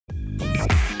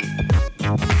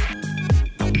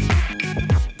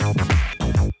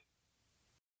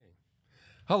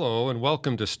Hello, and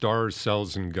welcome to Stars,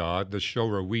 Cells, and God, the show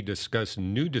where we discuss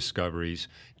new discoveries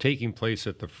taking place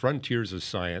at the frontiers of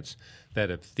science that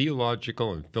have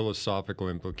theological and philosophical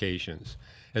implications,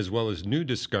 as well as new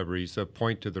discoveries that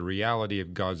point to the reality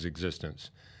of God's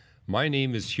existence. My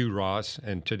name is Hugh Ross,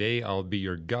 and today I'll be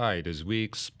your guide as we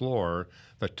explore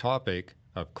the topic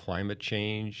of climate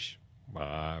change,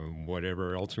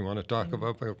 whatever else we want to talk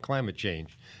about climate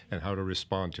change and how to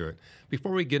respond to it.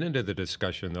 Before we get into the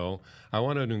discussion, though, I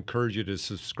wanted to encourage you to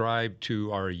subscribe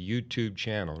to our YouTube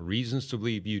channel, Reasons to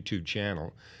Believe YouTube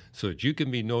channel, so that you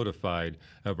can be notified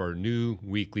of our new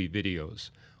weekly videos.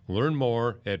 Learn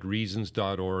more at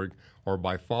reasons.org or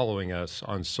by following us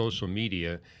on social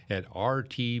media at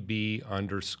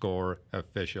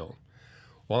RTB_official.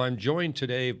 Well, I'm joined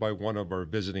today by one of our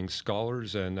visiting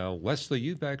scholars, and Leslie,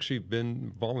 you've actually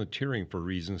been volunteering for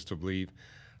Reasons to Believe.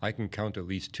 I can count at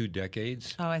least 2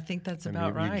 decades. Oh, I think that's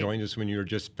about right. You joined us when you were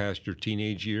just past your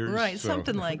teenage years. Right,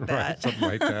 something like that. Right, something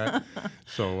like that.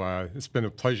 So it's been a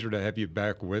pleasure to have you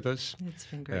back with us. It's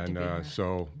been great to be here.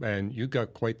 And you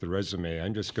got quite the resume.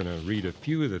 I'm just going to read a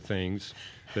few of the things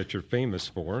that you're famous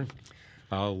for.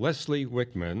 Leslie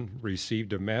Wickman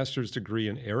received a master's degree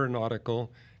in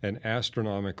aeronautical and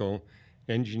astronautical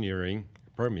engineering,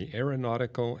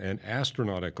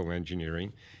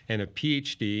 and a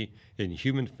PhD in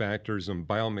human factors and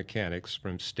biomechanics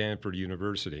from Stanford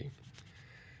University.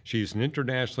 She is an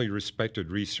internationally respected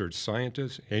research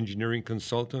scientist, engineering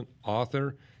consultant,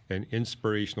 author, and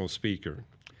inspirational speaker.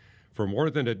 For more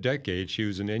than a decade, she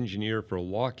was an engineer for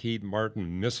Lockheed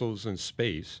Martin Missiles and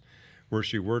Space, where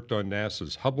she worked on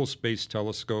NASA's Hubble Space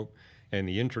Telescope and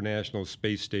the International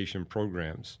Space Station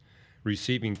programs,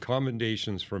 receiving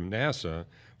commendations from NASA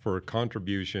for her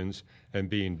contributions and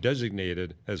being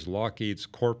designated as Lockheed's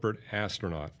corporate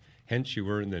astronaut. Hence, you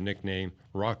earned the nickname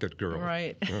Rocket Girl.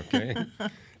 Right. Okay?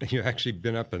 And you've actually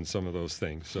been up in some of those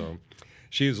things. So,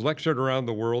 she has lectured around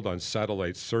the world on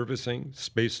satellite servicing,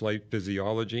 spaceflight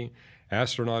physiology,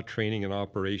 astronaut training and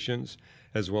operations,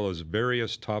 as well as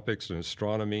various topics in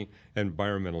astronomy,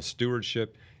 environmental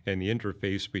stewardship, and the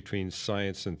interface between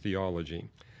science and theology.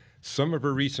 Some of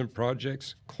her recent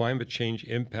projects, climate change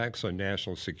impacts on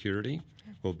national security,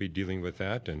 we'll be dealing with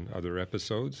that in other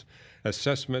episodes,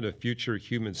 assessment of future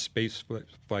human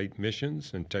spaceflight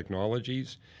missions and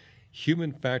technologies,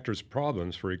 human factors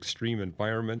problems for extreme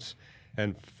environments,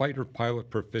 and fighter pilot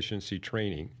proficiency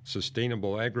training,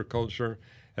 sustainable agriculture,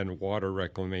 and water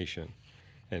reclamation.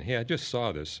 And hey, I just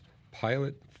saw this,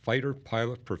 fighter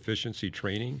pilot proficiency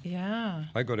training. Yeah.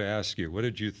 I got to ask you, what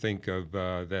did you think of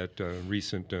that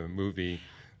recent movie?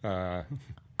 I'm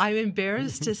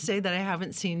embarrassed to say that I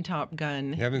haven't seen Top Gun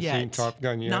You haven't yet. seen Top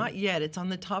Gun yet? Not yet. It's on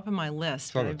the top of my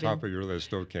list. It's on the top of your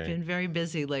list, okay. Been very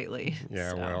busy lately. Yeah,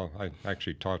 so. well, I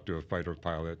actually talked to a fighter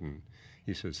pilot, and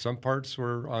he says some parts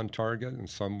were on target and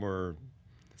some were...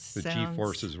 The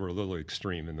G-forces were a little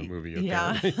extreme in the movie,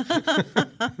 apparently.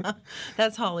 Yeah.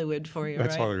 That's Hollywood for you,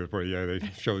 That's right? Hollywood for you. Yeah, they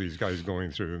show these guys going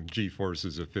through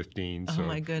G-forces of 15. Oh,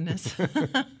 my goodness.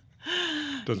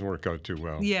 Doesn't work out too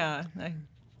well. Yeah.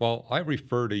 Well, I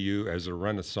refer to you as a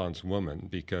Renaissance woman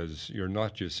because you're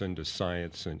not just into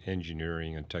science and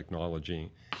engineering and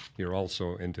technology. You're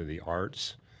also into the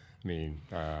arts. I mean,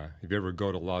 if you ever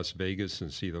go to Las Vegas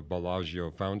and see the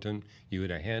Bellagio fountain, you had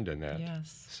a hand in that.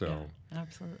 Yes. So, yeah,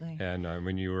 absolutely. And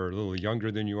when you were a little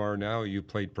younger than you are now, you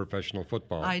played professional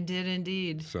football. I did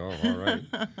indeed. So, all right.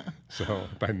 So,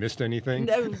 if I missed anything?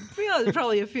 No,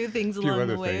 probably a few things along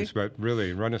the way. A few other things, but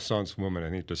really, Renaissance woman, I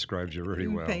think, describes you really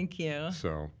well. Thank you.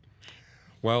 So,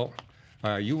 well,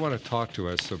 you want to talk to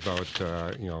us about,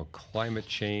 climate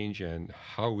change and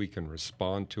how we can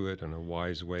respond to it in a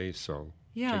wise way. So,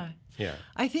 yeah. Yeah.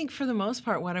 I think for the most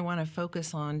part, what I want to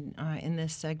focus on in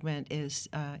this segment is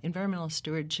environmental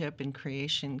stewardship and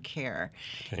creation care.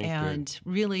 Okay, and good.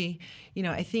 Really,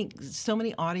 I think so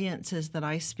many audiences that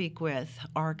I speak with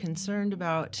are concerned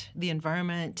about the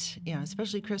environment,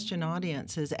 especially Christian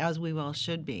audiences, as we well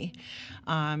should be.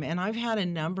 And I've had a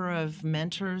number of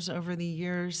mentors over the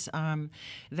years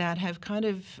that have kind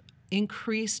of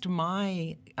increased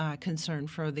my concern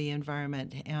for the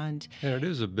environment. And it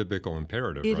is a biblical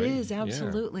imperative, right? It is,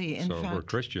 absolutely. Yeah. In so fact, we're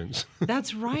Christians.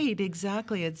 That's right,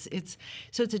 exactly. It's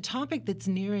a topic that's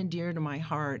near and dear to my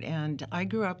heart. And I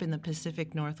grew up in the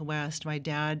Pacific Northwest. My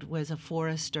dad was a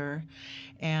forester,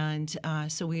 and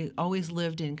so we always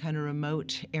lived in kind of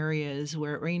remote areas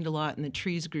where it rained a lot and the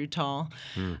trees grew tall.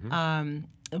 Mm-hmm.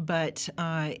 But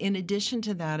in addition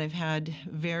to that, I've had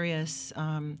various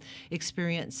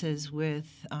experiences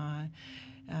with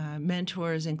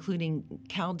mentors, including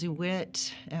Cal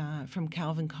DeWitt from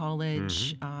Calvin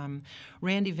College,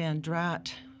 Randy Van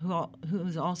Draat,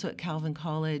 who's also at Calvin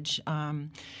College.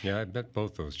 Yeah, I met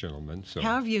both those gentlemen. So.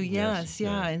 Have you? Yes,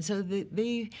 yeah. And so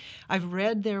I've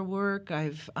read their work.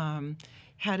 I've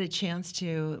had a chance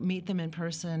to meet them in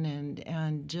person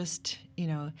and just,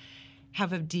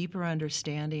 have a deeper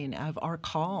understanding of our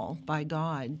call by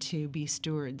God to be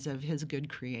stewards of His good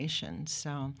creation.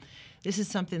 So this is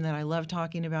something that I love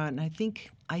talking about, and I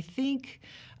think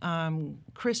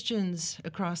Christians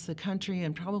across the country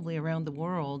and probably around the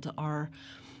world are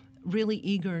really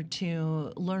eager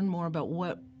to learn more about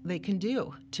what they can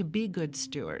do to be good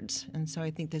stewards. And so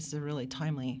I think this is a really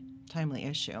timely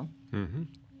issue. Mm-hmm.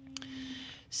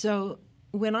 So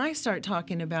when I start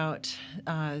talking about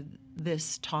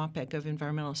this topic of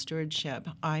environmental stewardship,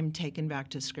 I'm taken back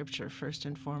to Scripture first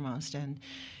and foremost, and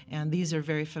these are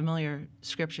very familiar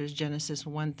scriptures. Genesis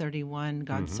 1:31,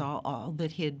 God saw all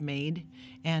that He had made,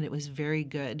 and it was very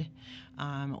good,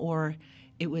 or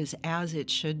it was as it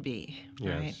should be,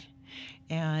 right? Yes.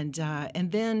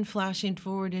 And then flashing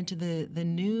forward into the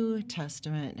New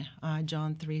Testament,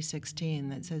 John 3:16,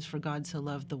 that says, "For God so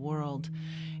loved the world,"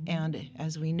 and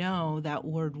as we know, that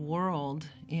word "world"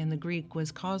 in the Greek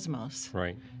was cosmos.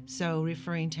 Right. So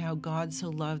referring to how God so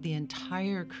loved the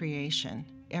entire creation,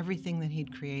 everything that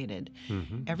He'd created,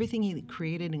 everything He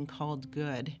created and called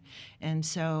good, and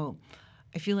so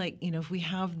I feel like if we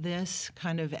have this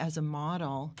kind of as a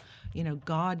model,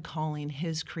 God calling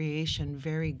His creation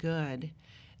very good,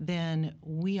 then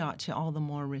we ought to all the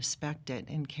more respect it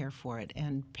and care for it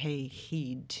and pay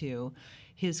heed to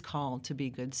His call to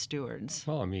be good stewards.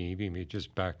 Well, I mean, even if you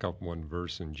just back up one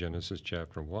verse in Genesis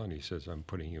chapter 1, He says, I'm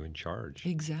putting you in charge.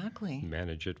 Exactly.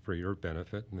 Manage it for your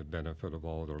benefit and the benefit of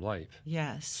all their life.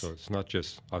 Yes. So it's not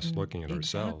just us looking at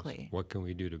ourselves. Exactly. What can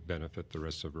we do to benefit the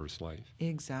rest of Earth's life?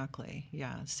 Exactly.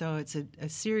 Yeah. So it's a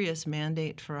serious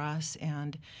mandate for us,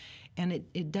 and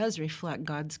it does reflect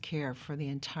God's care for the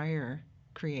entire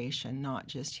creation, not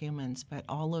just humans, but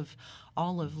all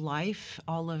of life,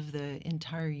 all of the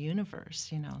entire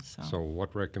universe. So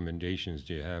what recommendations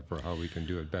do you have for how we can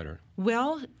do it better?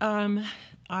 Well,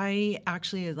 I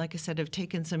actually, like I said, have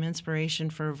taken some inspiration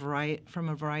from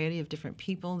a variety of different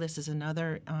people. This is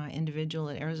another individual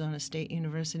at Arizona State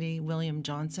University, William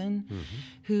Johnson,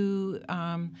 who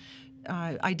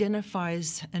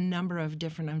identifies a number of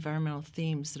different environmental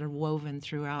themes that are woven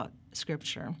throughout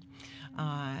Scripture.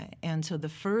 And so the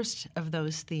first of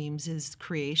those themes is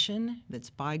creation, that's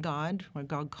by God, where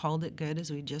God called it good, as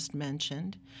we just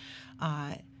mentioned.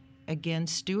 Again,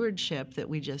 stewardship that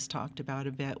we just talked about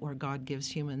a bit, where God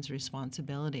gives humans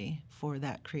responsibility for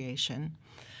that creation.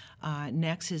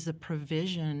 Next is the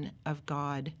provision of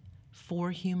God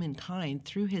for humankind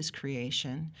through His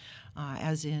creation,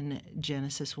 as in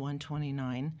Genesis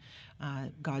 1:29.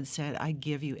 God said, "I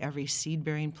give you every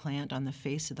seed-bearing plant on the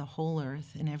face of the whole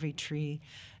earth, and every tree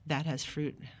that has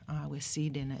fruit with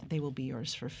seed in it. They will be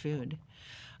yours for food."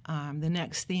 The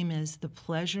next theme is the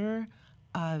pleasure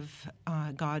of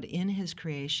God in His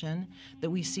creation, that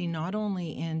we see not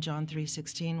only in John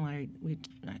 3:16, where we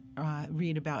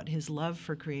read about His love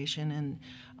for creation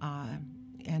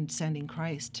and sending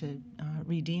Christ to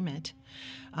redeem it,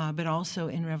 but also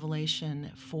in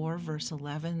Revelation 4, verse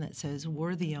 11, that says,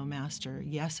 "Worthy, O Master,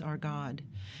 yes, our God,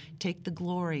 take the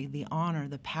glory, the honor,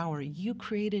 the power. You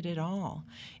created it all.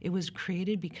 It was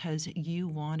created because you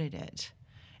wanted it."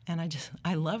 And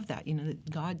I love that,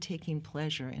 God taking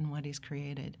pleasure in what He's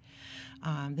created.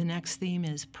 The next theme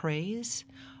is praise.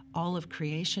 All of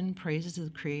creation praises the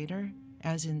Creator,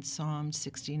 as in Psalm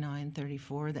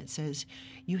 69:34, that says,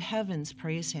 "You heavens,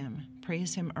 praise Him,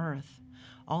 earth,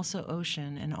 also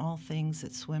ocean and all things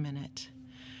that swim in it."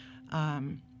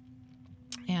 And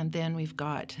then we've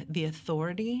got the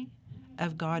authority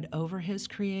of God over His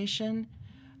creation,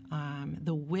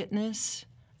 the witness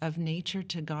of nature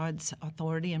to God's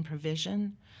authority and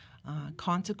provision,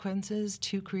 consequences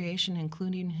to creation,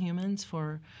 including humans,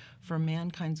 for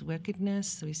mankind's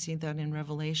wickedness. We see that in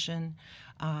Revelation,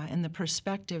 and the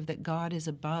perspective that God is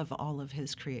above all of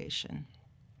His creation.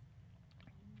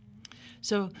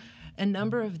 So a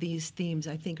number of these themes,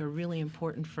 I think, are really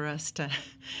important for us to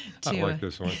I like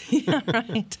this one. Yeah,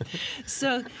 right.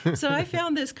 So I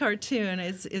found this cartoon.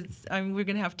 We're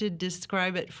going to have to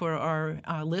describe it for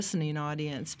our listening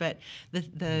audience, but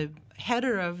the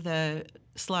header of the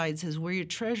slide says, "Where your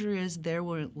treasure is, there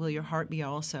will your heart be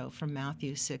also," from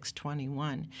Matthew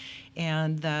 6:21.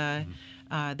 And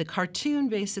the cartoon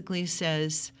basically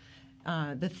says,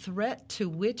 The threat to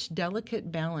which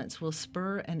delicate balance will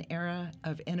spur an era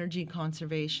of energy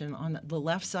conservation. On the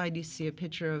left side, you see a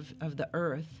picture of the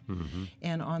Earth,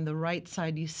 and on the right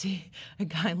side, you see a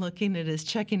guy looking at his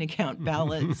checking account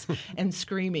balance and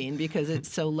screaming because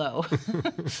it's so low.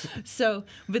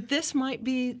 But this might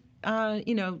be,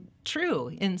 true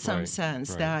in some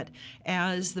sense that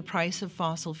as the price of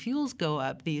fossil fuels go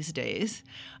up these days,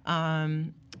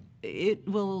 it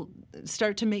will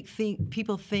start to make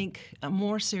people think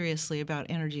more seriously about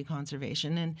energy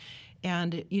conservation,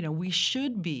 and we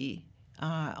should be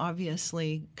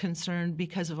obviously concerned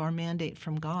because of our mandate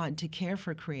from God to care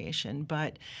for creation.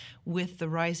 But with the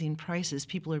rising prices,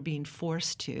 people are being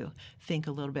forced to think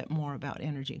a little bit more about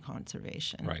energy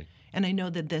conservation. Right. And I know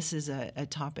that this is a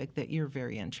topic that you're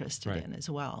very interested in as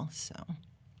well. So.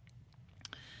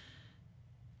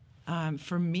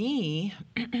 For me,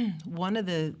 one of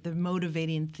the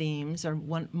motivating themes, or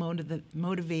one of the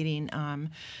motivating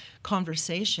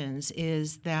conversations,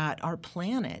 is that our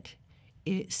planet,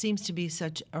 it seems to be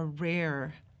such a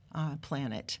rare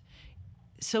planet.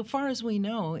 So far as we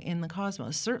know in the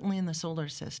cosmos, certainly in the solar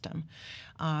system,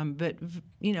 but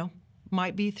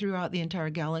might be throughout the entire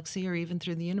galaxy or even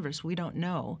through the universe. We don't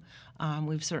know.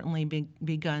 We've certainly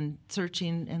begun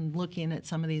searching and looking at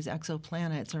some of these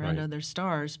exoplanets around other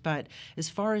stars, but as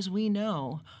far as we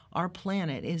know, our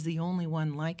planet is the only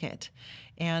one like it.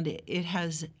 And it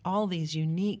has all these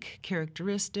unique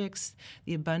characteristics,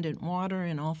 the abundant water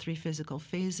in all three physical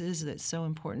phases that's so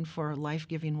important for a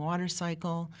life-giving water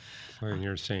cycle. So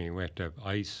you're saying we have to have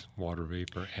ice, water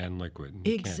vapor, and liquid.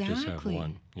 You can't just have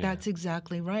one. Yeah. That's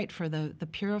exactly right. For the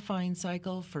purifying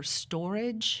cycle, for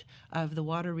storage of the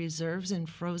water reserves in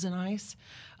frozen ice.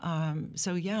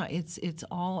 It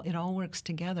all works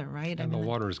together, right? And the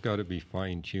water's got to be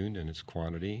fine-tuned in its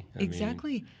quantity.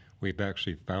 Exactly. We've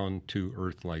actually found 2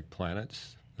 Earth-like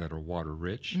planets that are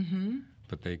water-rich,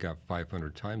 but they got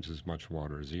 500 times as much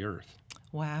water as the Earth.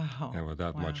 Wow. And with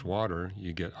that much water,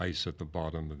 you get ice at the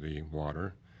bottom of the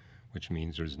water, which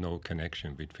means there's no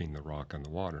connection between the rock and the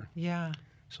water. Yeah.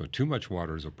 So too much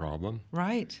water is a problem.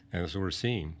 Right. And as we're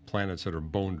seeing, planets that are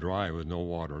bone dry with no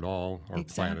water at all, or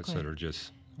planets that are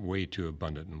just way too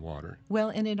abundant in water. Well,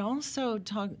 and it also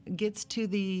gets to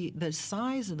the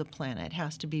size of the planet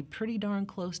has to be pretty darn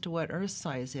close to what Earth's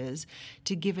size is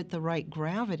to give it the right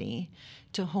gravity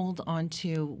to hold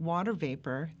onto water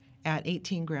vapor at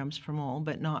 18 grams per mole,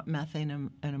 but not methane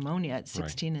and ammonia at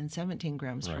 16 and 17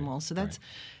 grams per mole. So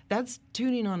that's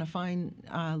tuning on a fine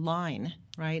line,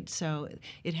 right? So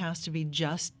it has to be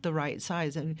just the right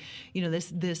size. And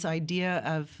this idea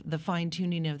of the fine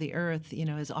tuning of the Earth,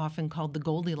 is often called the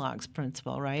Goldilocks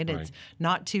principle, right? It's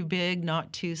not too big,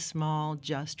 not too small,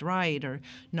 just right, or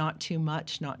not too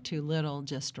much, not too little,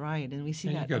 just right. And we see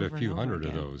that over and over again. You got a few hundred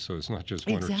of those, so it's not just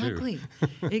one or two.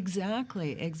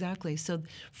 Exactly. So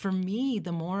for me,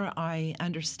 the more I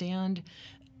understand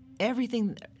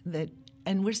everything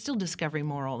and we're still discovering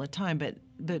more all the time, but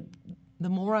the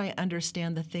more I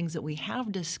understand the things that we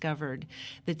have discovered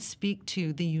that speak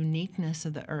to the uniqueness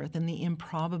of the Earth and the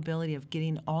improbability of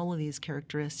getting all of these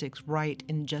characteristics right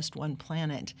in just one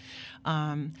planet,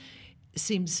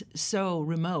 seems so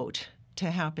remote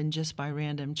to happen just by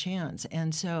random chance.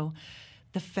 And so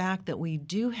the fact that we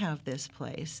do have this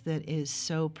place that is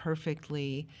so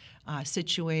perfectly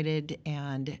situated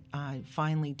and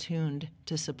finely tuned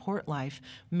to support life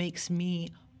makes me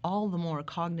all the more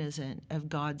cognizant of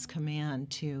God's command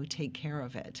to take care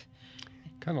of it.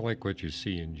 Kind of like what you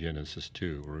see in Genesis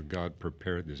 2, where God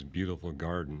prepared this beautiful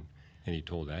garden and he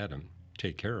told Adam,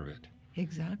 take care of it.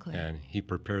 Exactly. And he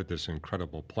prepared this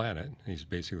incredible planet. He's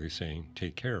basically saying,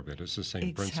 take care of it. It's the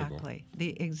same principle. Exactly.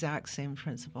 The exact same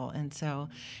principle. And so,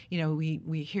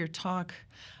 we hear talk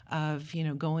of,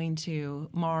 going to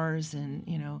Mars and,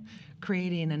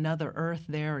 creating another Earth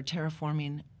there or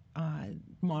terraforming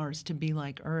Mars to be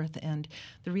like Earth. And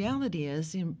the reality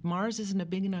is Mars isn't a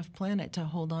big enough planet to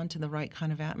hold on to the right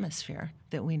kind of atmosphere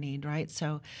that we need, right?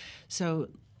 So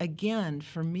again,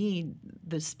 for me,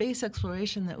 the space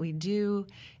exploration that we do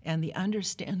and the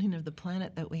understanding of the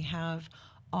planet that we have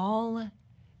all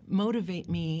motivate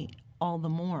me all the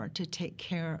more to take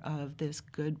care of this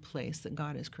good place that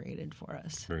God has created for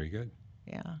us. Very good.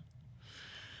 Yeah.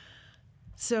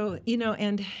 So,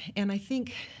 and I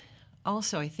think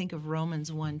also I think of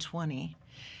Romans 1:20,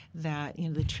 that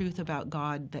the truth about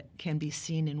God that can be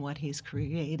seen in what he's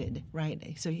created,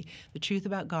 right? So the truth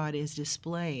about God is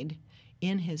displayed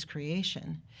in his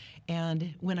creation.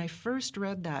 And when I first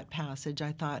read that passage,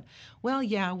 I thought, well,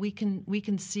 yeah, we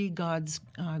can see God's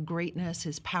greatness,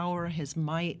 his power, his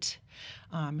might,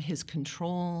 his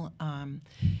control,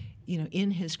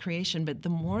 in his creation. But the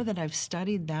more that I've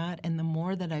studied that, and the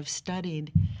more that I've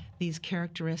studied these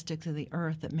characteristics of the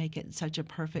earth that make it such a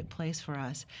perfect place for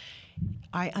us,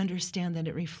 I understand that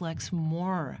it reflects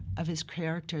more of his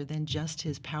character than just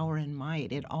his power and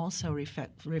might. It also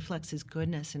reflects his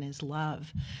goodness and his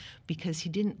love, because he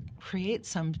didn't create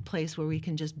some place where we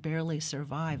can just barely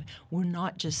survive. We're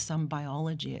not just some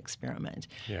biology experiment.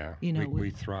 Yeah, we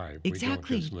thrive.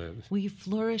 Exactly. We don't just live. We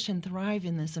flourish and thrive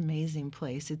in this amazing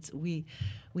place. We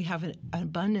have an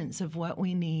abundance of what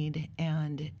we need,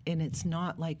 and it's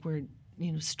not like we're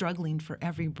struggling for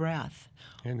every breath.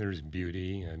 And there's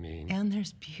beauty, And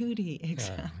there's beauty,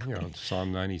 exactly.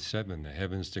 Psalm 97, the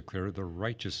heavens declare the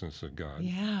righteousness of God.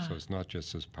 Yeah. So it's not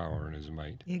just his power and his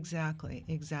might.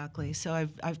 Exactly. So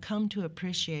I've come to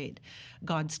appreciate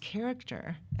God's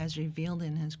character as revealed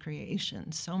in his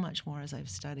creation so much more as I've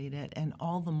studied it, and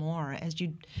all the more as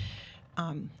you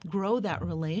grow that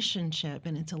relationship,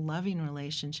 and it's a loving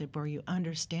relationship where you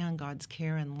understand God's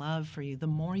care and love for you, the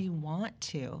more you want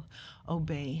to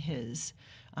obey his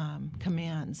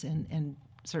commands, and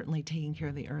certainly taking care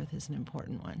of the earth is an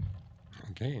important one.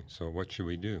 Okay, so what should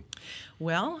we do?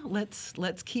 Well, let's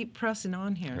keep pressing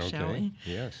on here, shall we?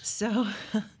 Yes. So,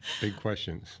 big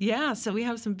questions. Yeah, so we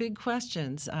have some big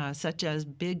questions, such as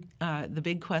the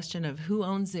big question of who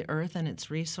owns the earth and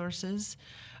its resources.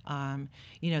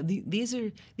 These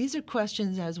are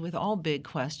questions, as with all big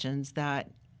questions,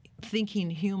 that thinking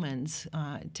humans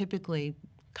typically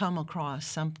come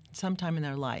across sometime in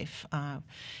their life,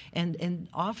 and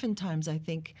oftentimes I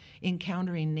think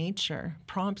encountering nature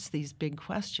prompts these big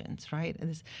questions. Right,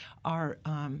 our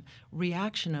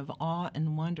reaction of awe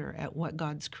and wonder at what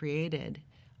God's created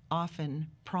often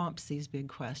prompts these big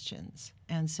questions.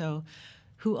 And so,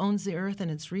 who owns the earth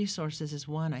and its resources is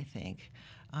one, I think.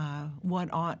 What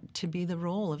ought to be the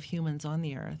role of humans on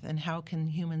the earth, and how can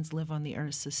humans live on the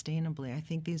earth sustainably? I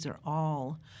think these are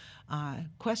all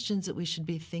questions that we should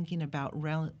be thinking about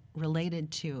related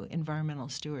to environmental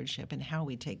stewardship and how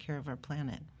we take care of our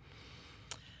planet.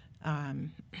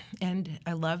 And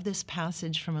I love this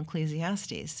passage from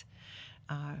Ecclesiastes,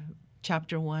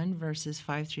 chapter 1, verses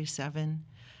 5 through 7.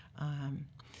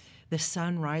 The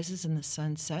sun rises and the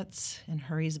sun sets and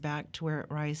hurries back to where it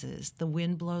rises. The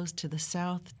wind blows to the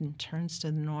south and turns to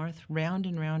the north. Round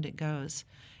and round it goes,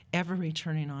 ever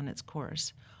returning on its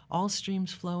course. All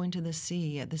streams flow into the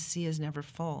sea, yet the sea is never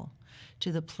full.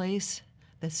 To the place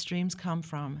that streams come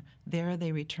from, there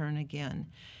they return again.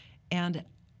 And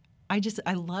I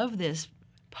love this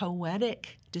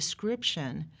poetic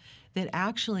description that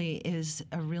actually is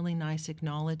a really nice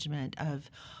acknowledgement of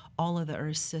all of the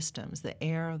Earth's systems, the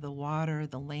air, the water,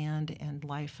 the land, and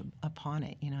life upon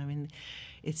it.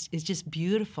 It's just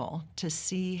beautiful to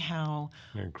see how...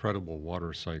 An incredible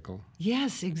water cycle.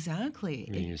 Yes, exactly.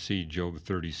 You see Job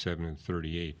 37 and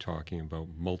 38 talking about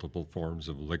multiple forms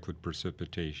of liquid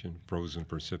precipitation, frozen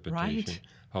precipitation, right.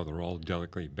 How they're all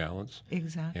delicately balanced.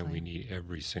 Exactly. And we need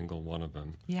every single one of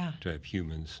them to have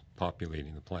humans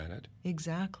populating the planet.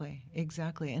 Exactly.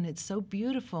 And it's so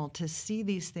beautiful to see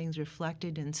these things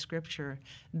reflected in Scripture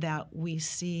that we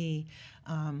see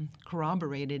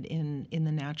corroborated in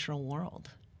the natural world.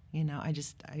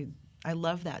 I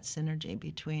love that synergy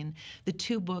between the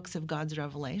two books of God's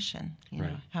revelation,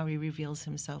 right. How he reveals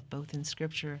himself both in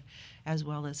Scripture as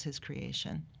well as his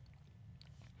creation.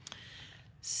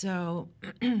 So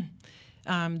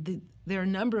there are a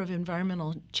number of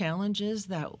environmental challenges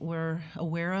that we're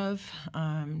aware of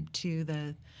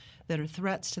that are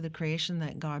threats to the creation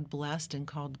that God blessed and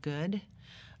called good.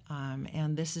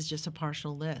 And this is just a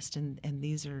partial list. And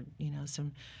these are,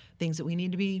 some things that we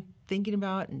need to be thinking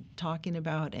about and talking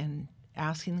about and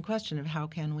asking the question of how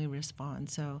can we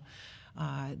respond. So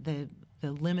the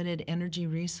limited energy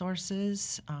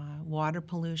resources, water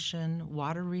pollution,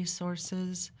 water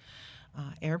resources,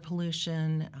 air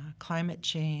pollution, climate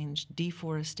change,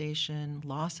 deforestation,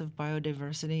 loss of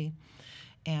biodiversity.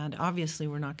 And obviously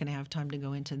we're not going to have time to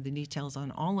go into the details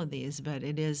on all of these, but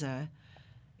it's a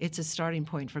starting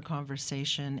point for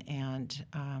conversation. And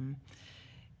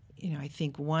I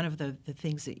think one of the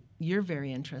things that you're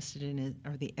very interested in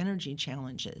are the energy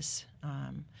challenges.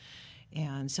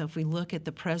 And so if we look at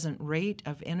the present rate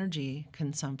of energy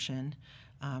consumption,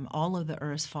 all of the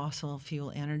Earth's fossil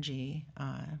fuel energy,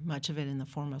 much of it in the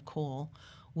form of coal,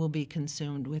 will be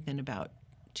consumed within about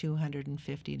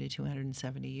 250 to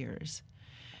 270 years.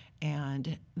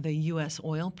 And the U.S.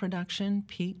 oil production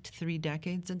peaked 3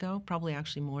 decades ago, probably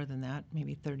actually more than that,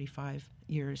 maybe 35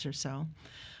 years or so.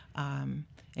 And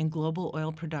global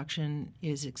oil production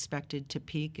is expected to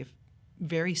peak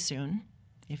very soon,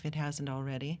 if it hasn't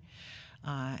already.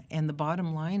 And the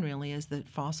bottom line really is that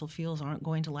fossil fuels aren't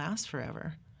going to last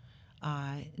forever.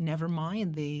 Never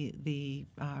mind the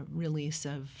release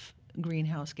of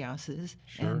greenhouse gases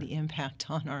and the impact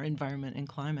on our environment and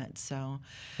climate. So,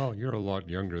 well, you're a lot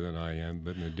younger than I am,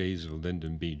 but in the days of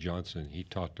Lyndon B. Johnson, he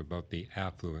talked about the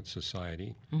affluent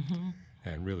society. Mm-hmm.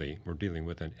 And really, we're dealing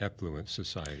with an effluent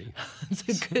society.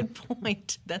 That's a good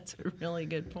point. That's a really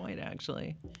good point,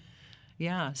 actually.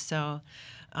 Yeah, so,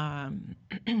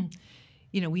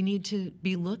 we need to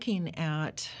be looking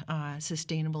at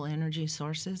sustainable energy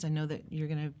sources. I know that you're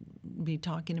going to be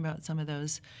talking about some of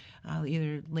those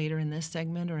either later in this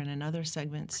segment or in another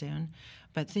segment soon.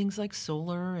 But things like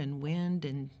solar and wind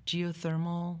and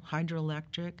geothermal,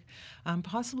 hydroelectric,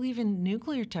 possibly even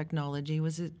nuclear technology,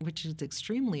 which is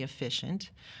extremely efficient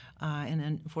and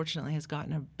unfortunately has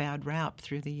gotten a bad rap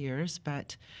through the years.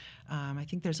 But I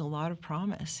think there's a lot of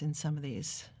promise in some of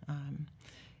these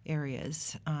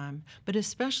areas. But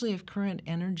especially if current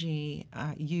energy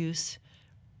use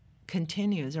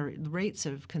continues or rates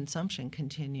of consumption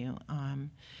continue,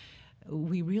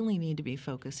 we really need to be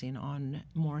focusing on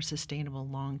more sustainable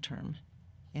long-term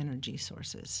energy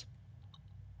sources.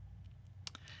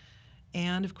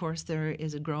 And of course, there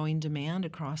is a growing demand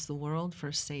across the world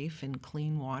for safe and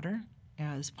clean water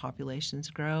as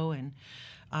populations grow,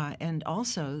 and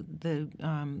also the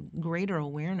greater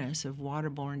awareness of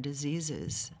waterborne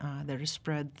diseases that are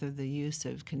spread through the use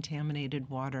of contaminated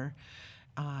water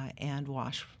and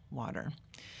wash water.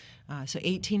 So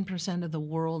 18% of the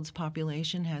world's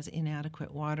population has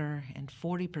inadequate water, and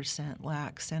 40%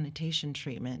 lack sanitation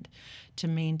treatment to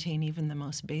maintain even the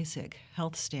most basic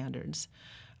health standards.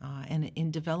 And in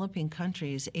developing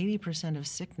countries, 80% of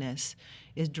sickness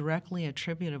is directly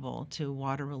attributable to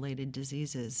water-related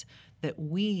diseases that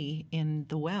we in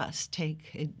the West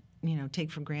take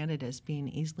for granted as being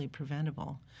easily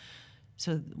preventable.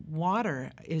 So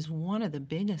water is one of the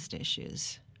biggest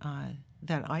issues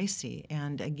that I see.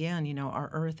 And again, our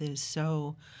Earth is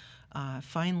so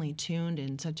finely tuned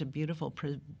and such a beautiful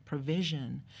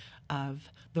provision of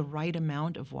the right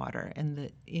amount of water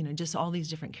and just all these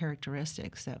different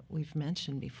characteristics that we've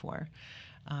mentioned before.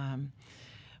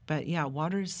 But yeah,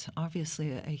 water's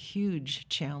obviously a huge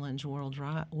challenge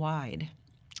worldwide.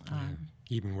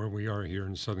 Even where we are here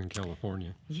in Southern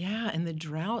California. Yeah, and the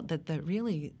drought that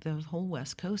the whole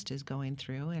West Coast is going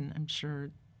through, and I'm sure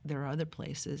there are other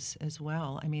places as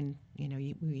well. I mean,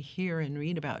 we hear and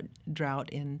read about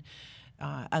drought in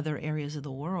other areas of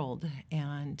the world,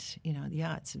 and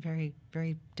it's a very,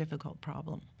 very difficult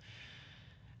problem.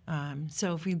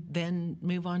 So if we then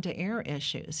move on to air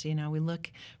issues, we look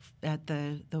at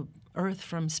the Earth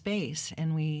from space,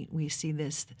 and we see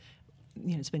this.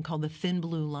 It's been called the thin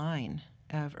blue line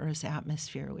of Earth's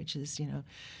atmosphere, which is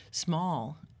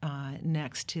small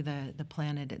next to the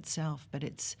planet itself, but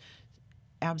it's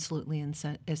absolutely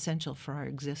essential for our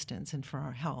existence and for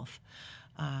our health.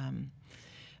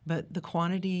 But the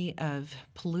quantity of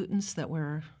pollutants that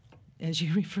we're, as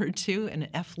you referred to, an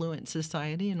effluent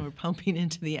society, and we're pumping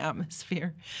into the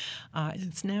atmosphere,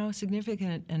 it's now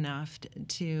significant enough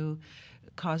to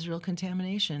cause real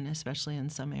contamination, especially in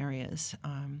some areas.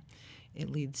 It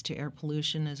leads to air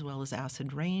pollution as well as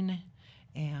acid rain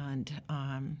and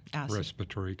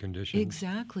respiratory conditions.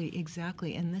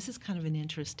 Exactly. And this is kind of an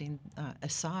interesting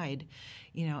aside.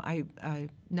 A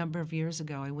number of years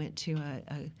ago, I went to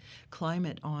a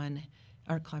conference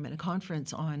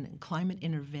on climate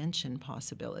intervention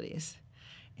possibilities.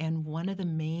 And one of the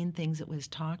main things that was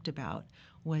talked about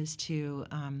was to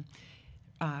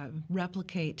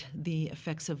replicate the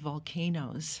effects of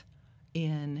volcanoes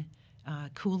in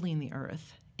cooling the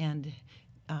Earth and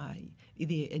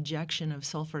the ejection of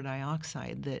sulfur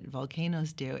dioxide that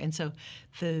volcanoes do. And so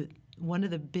one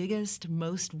of the biggest,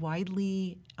 most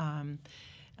widely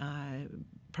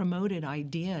promoted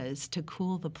ideas to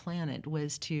cool the planet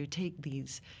was to take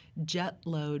these jet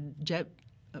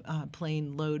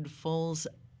plane load full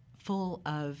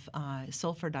of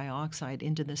sulfur dioxide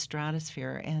into the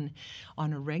stratosphere, and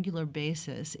on a regular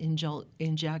basis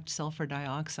inject sulfur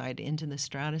dioxide into the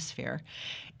stratosphere.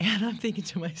 And I'm thinking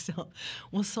to myself,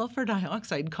 well, sulfur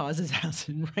dioxide causes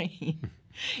acid rain,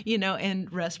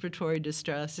 and respiratory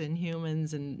distress in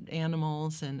humans and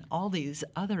animals and all these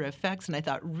other effects. And I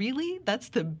thought, really? That's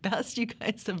the best you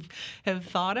guys have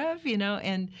thought of,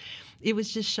 And it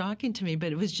was just shocking to me.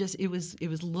 But it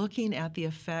was looking at the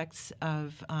effects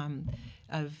of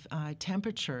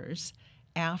temperatures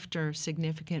after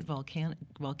significant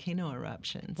volcano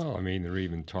eruptions. Well, I mean, they're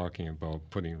even talking about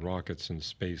putting rockets in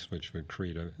space, which would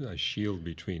create a shield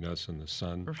between us and the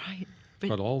sun. Right.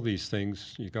 But all these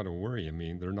things, you got to worry. I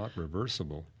mean, they're not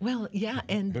reversible. Well, yeah,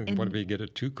 and what if we get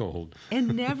it too cold?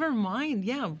 and never mind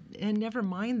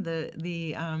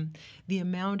the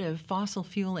amount of fossil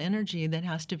fuel energy that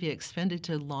has to be expended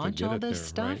to launch all this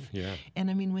stuff. Right? Yeah.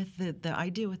 And I mean, with the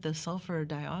idea with the sulfur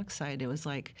dioxide, it was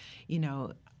like,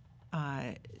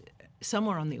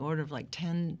 somewhere on the order of like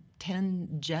 10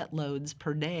 jet loads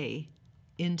per day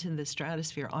into the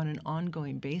stratosphere on an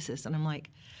ongoing basis, and I'm like,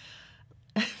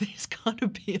 there's got to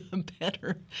be a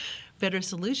better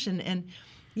solution. And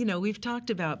we've talked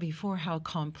about before how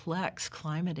complex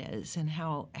climate is and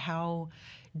how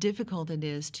difficult it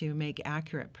is to make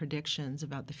accurate predictions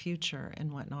about the future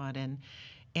and whatnot.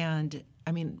 And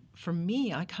I mean, for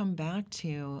me, I come back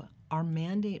to our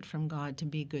mandate from God to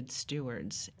be good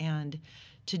stewards and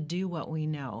to do what we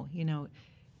know.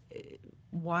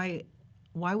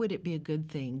 Why would it be a good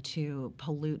thing to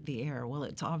pollute the air? Well,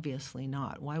 it's obviously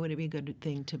not. Why would it be a good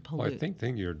thing to pollute? Well, I think the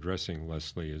thing you're addressing,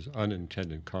 Leslie, is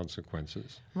unintended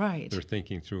consequences. Right. They're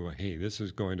thinking through, hey, this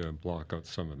is going to block out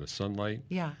some of the sunlight.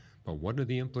 Yeah. But what are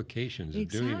the implications of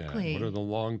doing that? What are the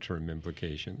long-term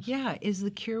implications? Yeah, is the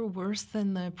cure worse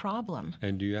than the problem?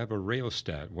 And do you have a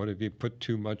rheostat? What if you put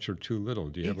too much or too little?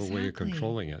 Do you have a way of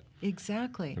controlling it?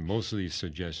 Exactly. And most of these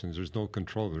suggestions, there's no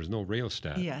control. There's no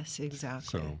rheostat. Yes,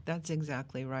 exactly. That's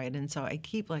exactly right. And so I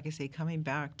keep, like I say, coming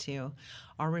back to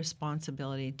our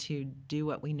responsibility to do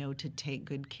what we know to take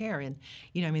good care. And,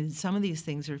 some of these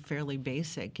things are fairly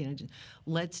basic.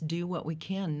 Let's do what we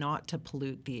can not to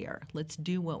pollute the air. Let's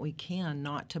do what we can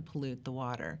not to pollute the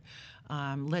water.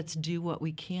 Let's do what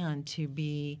we can to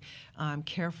be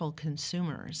careful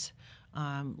consumers.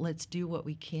 Let's do what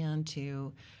we can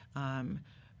to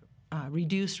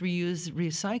reduce, reuse,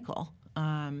 recycle.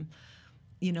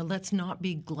 Let's not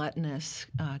be gluttonous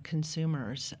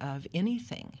consumers of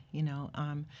anything.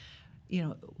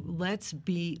 Let's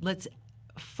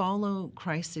follow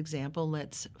Christ's example.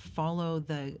 Let's follow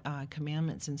the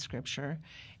commandments in Scripture,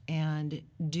 and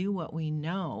do what we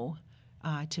know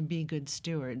to be good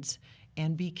stewards,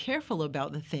 and be careful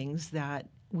about the things that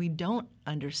we don't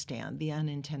understand the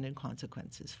unintended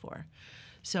consequences for.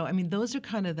 So, those are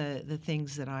kind of the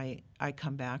things that I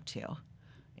come back to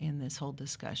in this whole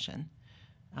discussion.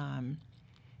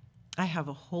 I have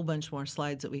a whole bunch more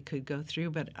slides that we could go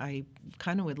through, but I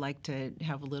kind of would like to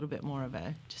have a little bit more of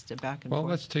just a back and forth.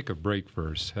 Well, let's take a break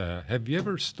first. Have you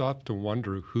ever stopped to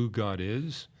wonder who God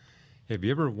is? Have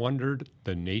you ever wondered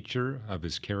the nature of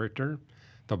his character?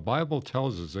 The Bible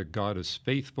tells us that God is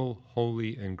faithful,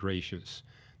 holy, and gracious,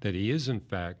 that he is, in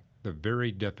fact, the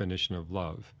very definition of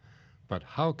love. But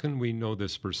how can we know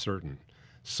this for certain?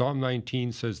 Psalm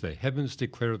 19 says the heavens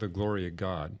declare the glory of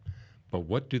God. But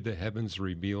what do the heavens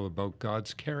reveal about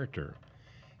God's character?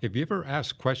 If you ever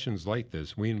ask questions like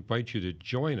this, we invite you to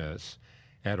join us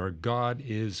at our God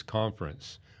Is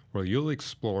Conference, where you'll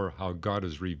explore how God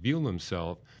has revealed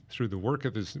himself through the work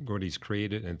of what he's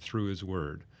created and through his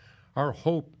word. Our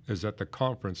hope is that the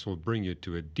conference will bring you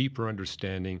to a deeper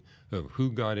understanding of who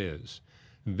God is.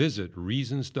 Visit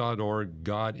reasons.org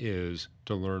God is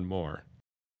to learn more.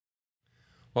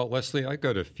 Well, Leslie, I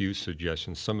got a few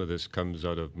suggestions. Some of this comes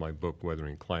out of my book,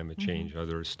 Weathering Climate Change.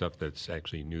 Other stuff that's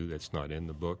actually new that's not in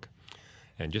the book.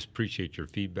 And just appreciate your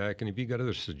feedback. And if you got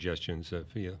other suggestions,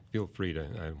 feel free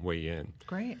to weigh in.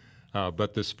 Great.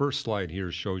 But this first slide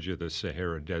here shows you the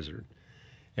Sahara Desert.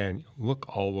 And look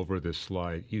all over this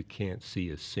slide. You can't see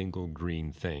a single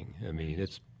green thing.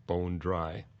 It's bone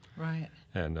dry. Right.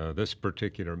 And this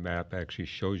particular map actually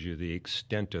shows you the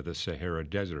extent of the Sahara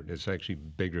Desert. It's actually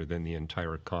bigger than the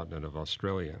entire continent of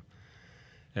Australia.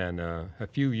 And a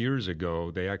few years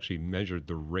ago, they actually measured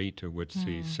the rate at which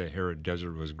the Sahara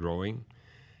Desert was growing.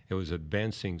 It was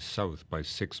advancing south by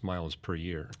 6 miles per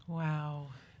year. Wow.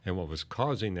 And what was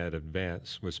causing that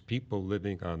advance was people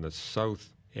living on the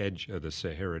south edge of the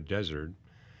Sahara Desert,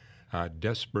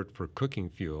 desperate for cooking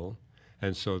fuel.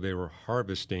 And so they were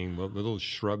harvesting what little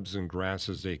shrubs and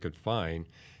grasses they could find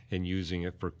and using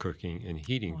it for cooking and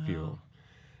heating fuel.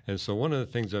 And so one of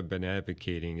the things I've been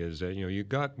advocating is that, you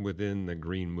got within the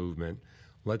green movement,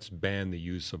 let's ban the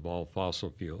use of all fossil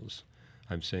fuels.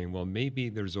 I'm saying, well, maybe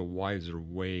there's a wiser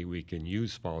way we can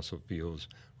use fossil fuels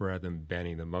rather than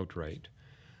banning them outright.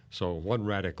 So one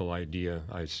radical idea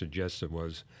I suggested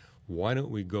was, why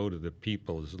don't we go to the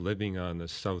peoples living on the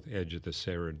south edge of the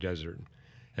Sahara Desert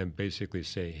and basically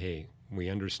say, hey, we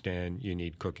understand you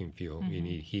need cooking fuel, you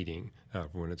need heating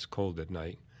when it's cold at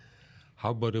night.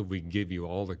 How about if we give you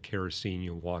all the kerosene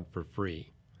you want for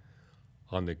free?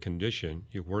 on the condition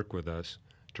you work with us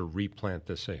to replant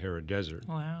the Sahara Desert.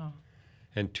 Wow.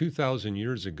 And 2,000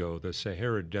 years ago, the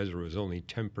Sahara Desert was only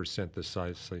 10% the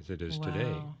size it is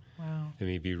today. Wow. I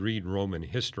mean, if you read Roman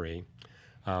history,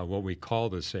 what we call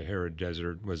the Sahara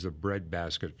Desert was the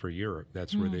breadbasket for Europe.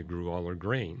 That's where they grew all their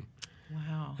grain.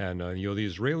 Wow. And the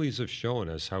Israelis have shown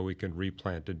us how we can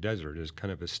replant the desert as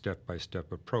kind of a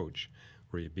step-by-step approach,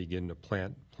 where you begin to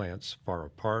plant plants far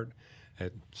apart.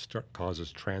 It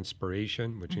causes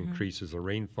transpiration, which increases the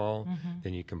rainfall.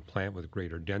 Then you can plant with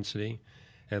greater density.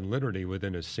 And literally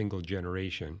within a single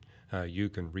generation, you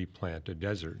can replant a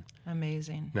desert.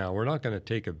 Amazing. Now, we're not going to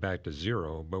take it back to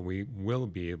zero, but we will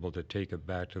be able to take it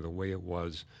back to the way it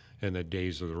was in the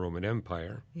days of the Roman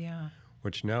Empire, Yeah.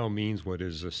 which now means what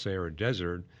is the Sahara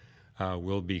Desert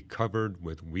will be covered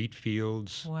with wheat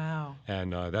fields. Wow.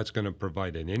 And that's going to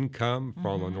provide an income for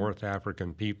all the North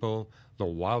African people. The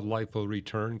wildlife will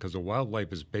return because the wildlife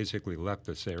has basically left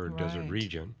the Sahara Desert Right.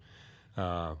 region,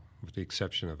 with the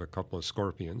exception of a couple of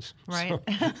scorpions. Right.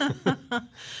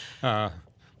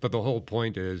 But the whole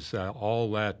point is all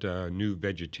that new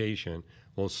vegetation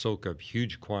will soak up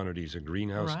huge quantities of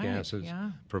greenhouse Right, gases,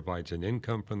 yeah. provides an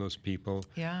income from those people.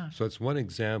 Yeah. So it's one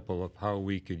example of how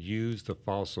we could use the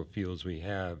fossil fuels we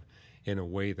have in a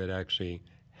way that actually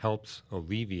helps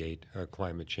alleviate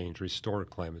climate change, restore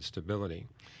climate stability.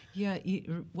 Yeah,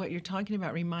 what you're talking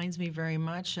about reminds me very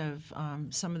much of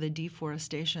some of the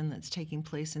deforestation that's taking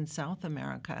place in South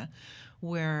America,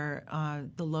 where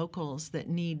the locals that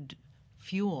need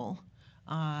fuel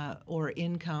or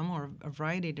income or a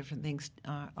variety of different things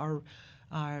are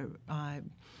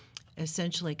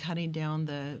essentially cutting down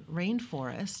the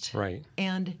rainforest. Right.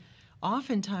 And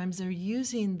oftentimes they're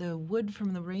using the wood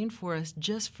from the rainforest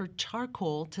just for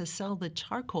charcoal to sell the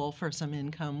charcoal for some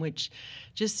income, which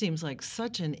just seems like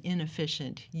such an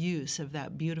inefficient use of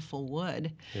that beautiful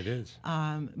wood. It is.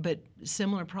 But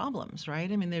similar problems,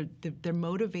 right? I mean, they're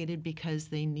motivated because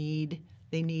they need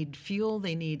fuel,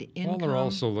 they need income. Well, they're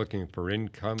also looking for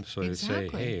income, so they say,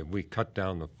 Exactly. hey, if we cut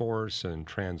down the forest and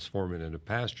transform it into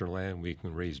pasture land, we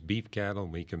can raise beef cattle,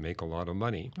 and we can make a lot of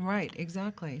money. Right,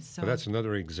 exactly. So But that's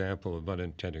another example of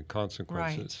unintended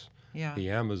consequences. Right. Yeah. The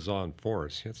Amazon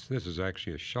forest. This is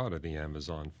actually a shot of the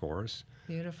Amazon forest,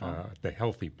 Beautiful. the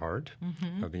healthy part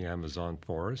of the Amazon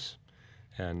forest.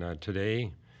 And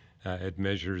today, it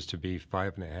measures to be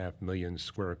 5.5 million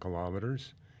square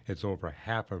kilometers. It's over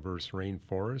half of Earth's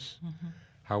rainforest.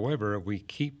 However, if we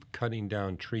keep cutting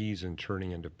down trees and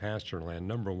turning into pasture land,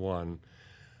 number one,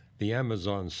 the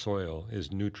Amazon soil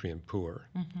is nutrient poor.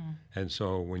 And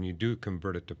so when you do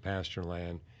convert it to pasture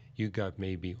land, you got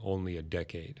maybe only a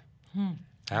decade.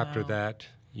 After Wow. that,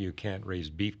 you can't raise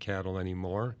beef cattle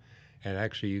anymore. And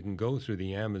actually, you can go through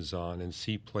the Amazon and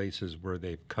see places where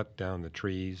they've cut down the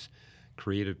trees,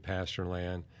 created pasture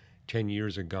land. 10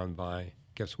 years have gone by.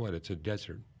 Guess what? It's a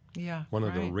desert. Yeah. One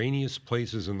of the right. rainiest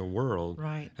places in the world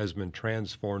Right. has been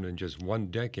transformed in just one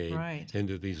decade Right.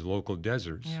 into these local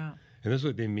deserts. Yeah. And this is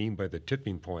what they mean by the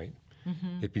tipping point.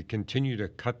 If you continue to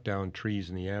cut down trees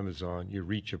in the Amazon, you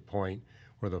reach a point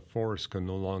where the forest can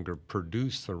no longer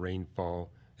produce the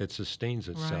rainfall that sustains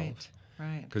itself. Right.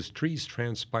 Right. Because trees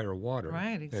transpire water.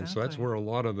 Right, And so that's exactly. where a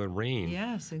lot of the rain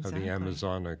Yes, of exactly. the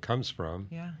Amazon comes from.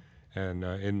 Yeah. And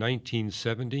in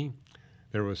 1970,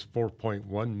 there was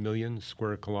 4.1 million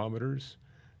square kilometers.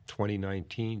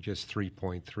 2019, just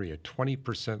 3.3, a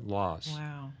 20% loss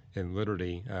Wow. in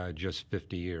literally just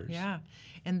 50 years. Yeah.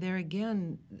 And there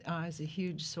again is a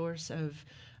huge source of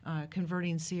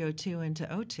converting CO2 into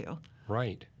O2.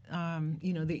 Right.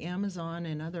 The Amazon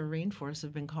and other rainforests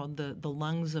have been called the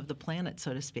lungs of the planet,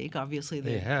 so to speak. Obviously,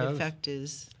 They the have. effect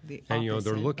is the And, opposite.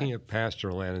 they're looking but- at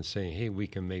pasture land and saying, hey, we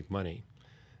can make money.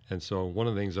 And so one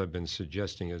of the things I've been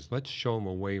suggesting is let's show them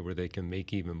a way where they can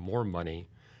make even more money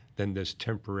than this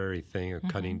temporary thing of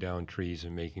cutting down trees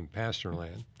and making pasture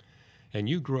land. And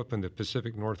you grew up in the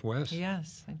Pacific Northwest.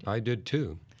 Yes, I do. I did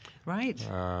too. Right.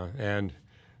 And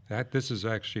this is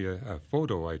actually a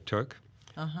photo I took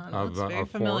of That's very a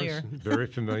familiar. forest. Very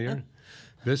familiar.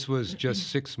 This was just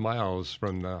 6 miles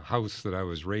from the house that I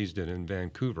was raised in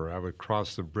Vancouver. I would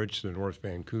cross the bridge to North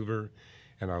Vancouver,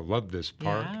 and I loved this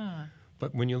park. Yeah.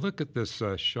 But when you look at this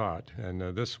shot, and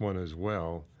this one as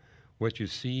well, what you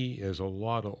see is a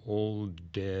lot of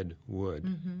old, dead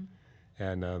wood.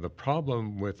 And the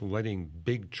problem with letting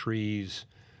big trees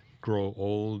grow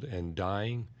old and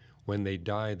dying, when they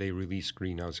die, they release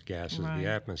greenhouse gases in Right. the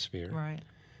atmosphere. Right.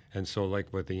 And so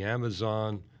like with the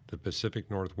Amazon, the Pacific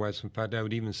Northwest, in fact, I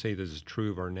would even say this is true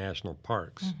of our national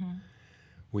parks.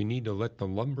 We need to let the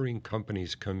lumbering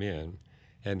companies come in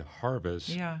and harvest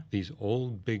Yeah. these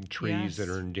old big trees that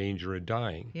Yes. are in danger of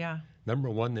dying. Yeah. number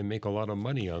one, they make a lot of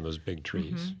money on those big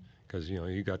trees because,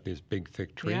 you got this big,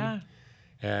 thick tree. Yeah.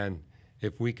 And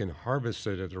if we can harvest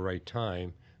it at the right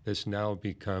time, this now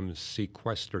becomes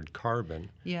sequestered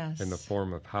carbon Yes. in the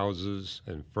form of houses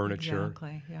and furniture.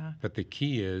 Exactly. Yeah. But the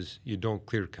key is you don't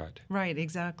clear cut. Right.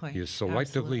 Exactly. You selectively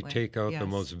Absolutely. take out the Yes.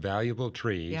 most valuable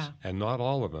trees, Yeah. and not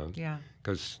all of them, Yeah.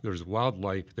 because there's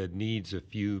wildlife that needs a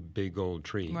few big old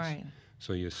trees. Right.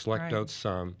 So you select Right. out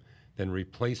some, then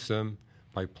replace them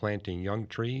by planting young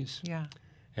trees. Yeah.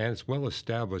 And it's well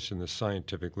established in the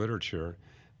scientific literature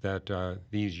that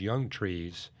these young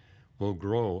trees will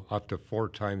grow up to 4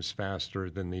 times faster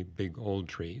than the big old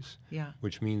trees, Yeah.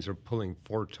 which means they're pulling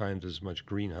 4 times as much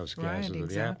greenhouse gases Right. into the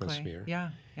Exactly. atmosphere.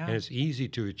 Yeah. Yeah. And it's easy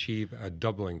to achieve a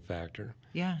doubling factor,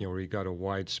 Yeah. where you got a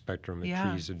wide spectrum of Yeah.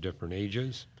 trees of different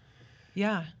ages.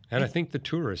 Yeah. And I think the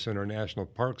tourists in our national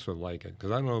parks would like it,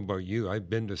 because I don't know about you, I've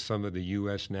been to some of the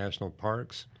U.S. national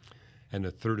parks, and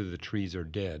a third of the trees are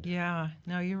dead. Yeah.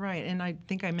 No, you're right. And I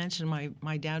think I mentioned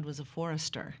my dad was a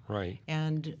forester Right.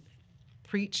 and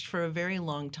preached for a very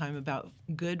long time about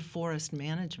good forest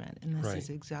management. And this Right. is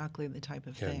exactly the type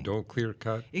of Yeah, thing. don't clear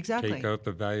cut. Exactly. Take out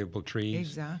the valuable trees.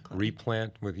 Exactly.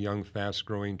 Replant with young,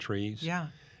 fast-growing trees. Yeah.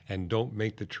 And don't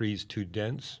make the trees too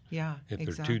dense. Yeah. If exactly.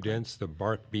 they're too dense, the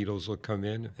bark beetles will come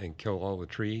in and kill all the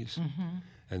trees.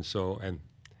 And so,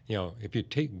 if you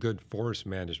take good forest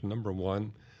management, number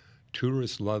one,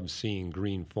 tourists love seeing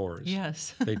green forests.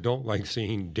 Yes. They don't like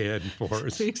seeing dead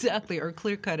forests Exactly. Or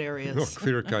clear-cut areas. or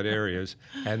clear-cut areas.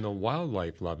 And the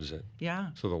wildlife loves it.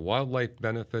 Yeah. So the wildlife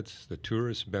benefits, the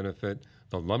tourists benefit,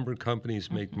 the lumber companies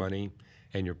make money,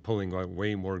 and you're pulling out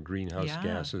way more greenhouse Yeah,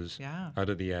 gases yeah. out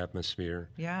of the atmosphere.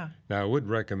 Yeah. Now, I would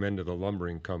recommend to the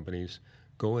lumbering companies,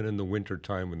 go in the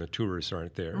wintertime when the tourists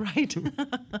aren't there. Right.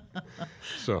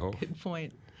 So, Good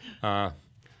point. uh,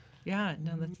 Yeah.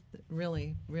 No, that's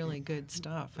really, really good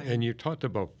stuff. and you talked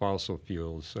about fossil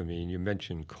fuels. I mean, you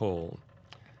mentioned coal.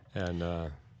 And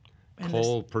And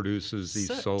coal produces these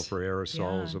soot. sulfur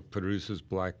aerosols. Yeah. It produces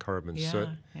black carbon yeah. soot.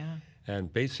 Yeah.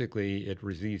 And basically, it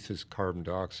releases carbon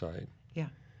dioxide. Yeah.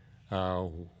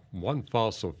 One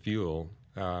fossil fuel,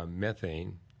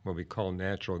 methane, what we call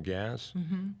natural gas,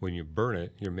 when you burn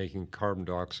it, you're making carbon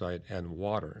dioxide and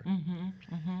water.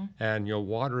 And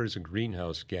water is a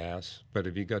greenhouse gas, but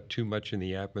if you got too much in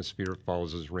the atmosphere, it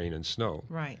falls as rain and snow.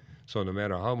 Right. So no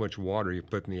matter how much water you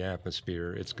put in the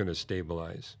atmosphere, it's going to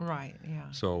stabilize. Right.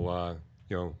 Yeah. So,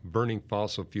 burning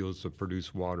fossil fuels to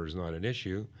produce water is not an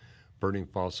issue. Burning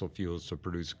fossil fuels to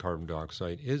produce carbon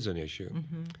dioxide is an issue.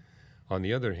 On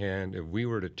the other hand, if we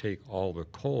were to take all the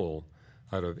coal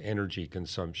out of energy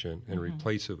consumption and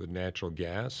replace it with natural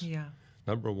gas, Yeah.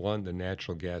 number one, the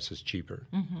natural gas is cheaper.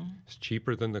 It's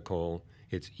cheaper than the coal.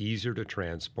 It's easier to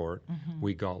transport.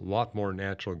 We got a lot more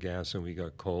natural gas than we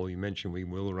got coal. You mentioned we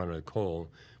will run out of coal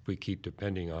if we keep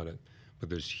depending on it. But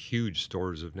there's huge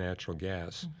stores of natural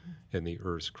gas in the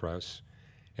Earth's crust.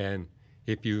 And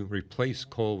if you replace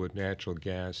coal with natural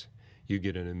gas, you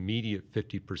get an immediate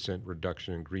 50%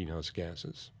 reduction in greenhouse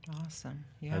gases. Awesome.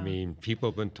 Yeah. I mean, people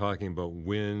have been talking about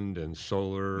wind and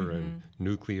solar and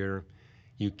nuclear.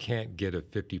 You can't get a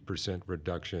 50%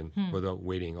 reduction without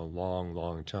waiting a long,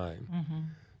 long time.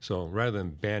 So rather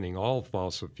than banning all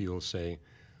fossil fuels, say,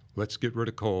 let's get rid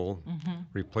of coal,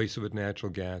 replace it with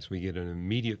natural gas, we get an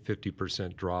immediate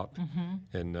 50% drop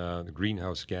in the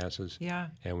greenhouse gases, Yeah.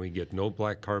 and we get no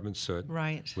black carbon soot.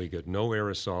 Right. We get no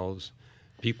aerosols.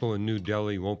 People in New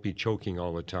Delhi won't be choking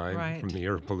all the time Right. from the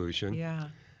air pollution. Yeah.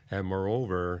 And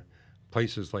moreover,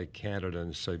 places like Canada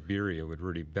and Siberia would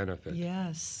really benefit.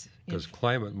 Yes. Because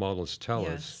climate models tell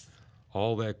Yes. us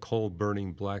all that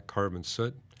coal-burning black carbon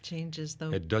soot, Changes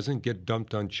the. it doesn't get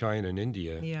dumped on China and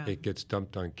India. Yeah. It gets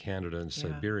dumped on Canada and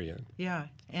Siberia. Yeah,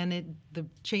 and the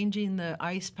changing the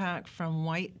ice pack from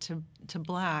white to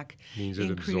black Means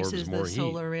it increases absorbs more the heat.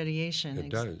 solar radiation. It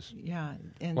does. Yeah,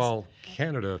 and Well,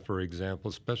 Canada, for example,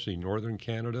 especially northern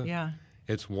Canada, yeah,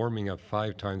 it's warming up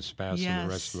 5 times faster than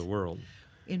the rest of Yes. the world.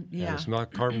 And yeah. it's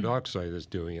not carbon dioxide that's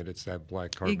doing it, it's that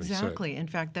black carbon soot. Exactly. In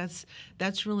fact,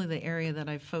 that's really the area that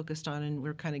I've focused on, and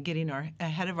we're kind of getting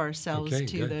ahead of ourselves Okay,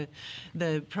 to good.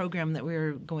 the program that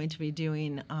we're going to be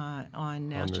doing on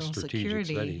national strategic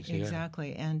security. studies, yeah.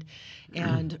 Exactly. And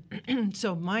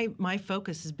so my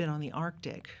focus has been on the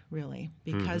Arctic, really,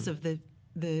 because of the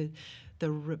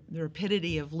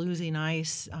rapidity of losing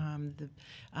ice,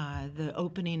 the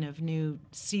opening of new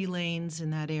sea lanes in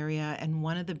that area, and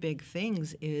one of the big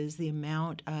things is the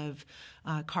amount of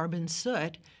carbon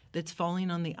soot that's falling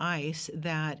on the ice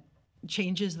that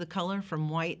changes the color from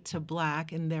white to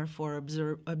black and therefore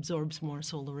absorbs more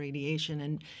solar radiation.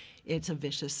 And it's a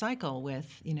vicious cycle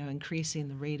with, increasing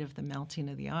the rate of the melting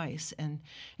of the ice. And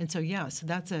so, so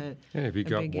that's a And if you a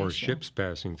got big more issue. ships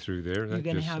passing through there, You're that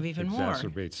gonna just have even more.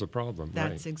 exacerbates the problem.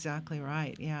 That's right. exactly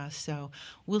right. Yeah. So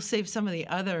we'll save some of the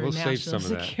other We'll save national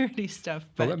some of that. security stuff.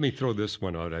 But But let me throw this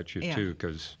one out at you, Yeah. too,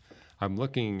 because I'm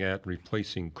looking at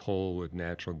replacing coal with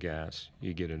natural gas.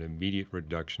 You get an immediate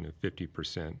reduction of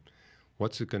 50%.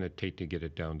 What's it going to take to get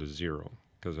it down to zero?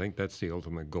 Because I think that's the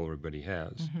ultimate goal everybody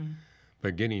has. Mm-hmm.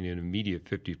 But getting an immediate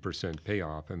 50%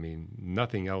 payoff, I mean,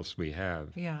 nothing else we have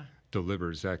yeah,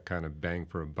 delivers that kind of bang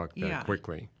for a buck that Yeah.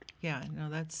 quickly. no,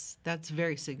 that's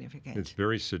very significant. It's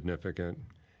very significant.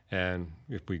 And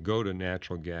if we go to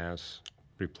natural gas,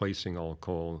 replacing all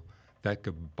coal, that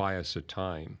could buy us a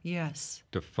time Yes.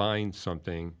 to find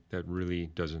something that really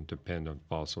doesn't depend on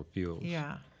fossil fuels.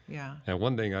 Yeah. And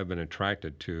one thing I've been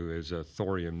attracted to is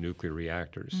thorium nuclear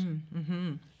reactors.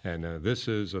 Mm-hmm. And this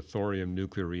is a thorium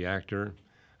nuclear reactor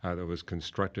that was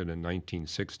constructed in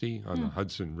 1960 on the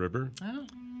Hudson River. Oh.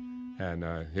 And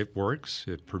it works.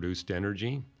 It produced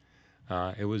energy.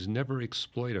 It was never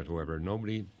exploited, however.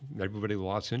 Everybody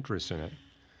lost interest in it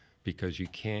because you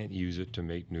can't use it to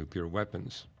make nuclear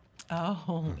weapons.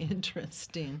 Oh,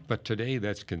 interesting. But today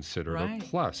that's considered Right. a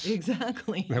plus.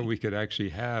 Exactly. That we could actually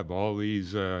have all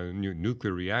these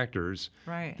nuclear reactors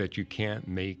Right. that you can't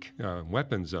make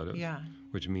weapons out of. Yeah.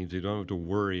 Which means you don't have to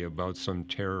worry about some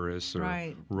terrorists or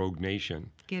Right. rogue nation.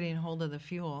 Getting hold of the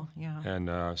fuel. Yeah.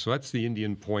 And so that's the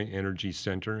Indian Point Energy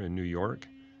Center in New York,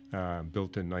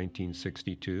 built in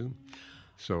 1962.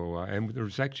 So, and there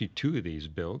was actually two of these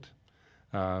built,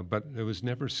 but it was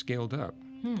never scaled up.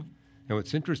 Now,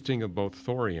 what's interesting about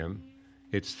thorium,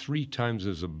 it's 3 times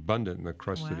as abundant in the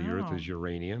crust of the Earth Wow. as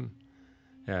uranium.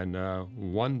 And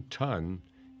 1 ton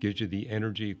gives you the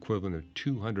energy equivalent of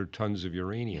 200 tons of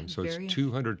uranium. So Very it's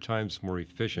 200 times more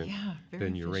efficient Yeah, very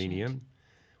than efficient. uranium.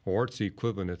 Or it's the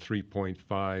equivalent of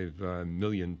 3.5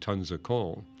 million tons of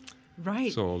coal.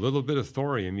 Right. So a little bit of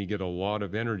thorium, you get a lot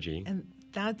of energy. And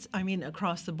that's,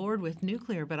 across the board with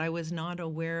nuclear, but I was not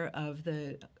aware of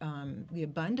the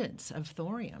abundance of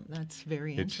thorium. That's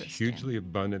very It's interesting. hugely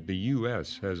abundant. The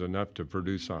U.S. has enough to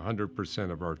produce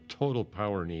 100% of our total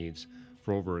power needs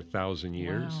for over 1,000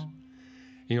 years.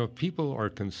 Wow. People are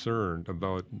concerned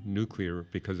about nuclear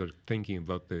because they're thinking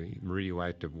about the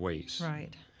radioactive waste.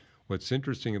 Right. What's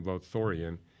interesting about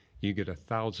thorium, you get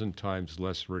 1,000 times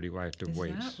less radioactive Is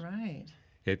waste. that right?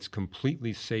 It's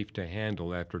completely safe to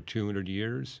handle after 200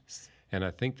 years, and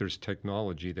I think there's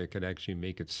technology that could actually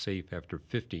make it safe after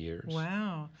 50 years.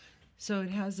 Wow. So it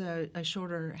has a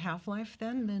shorter half-life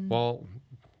then than Well,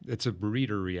 it's a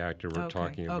breeder reactor we're Okay,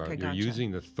 talking about. okay, You're gotcha.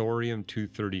 using the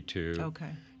thorium-232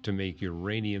 Okay. to make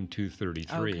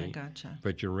uranium-233, Okay, gotcha.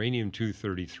 but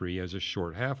uranium-233 has a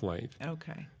short half-life.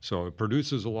 Okay. So it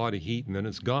produces a lot of heat and then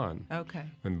it's gone. Okay.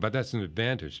 But that's an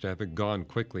advantage to have it gone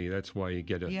quickly. That's why you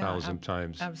get 1,000 ab-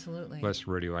 times Absolutely. less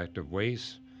radioactive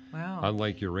waste. Wow.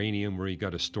 Unlike uranium, where you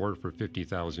got to store it for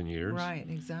 50,000 years, Right,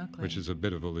 exactly. which is a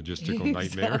bit of a logistical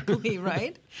nightmare. Exactly,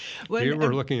 right? When- Here we're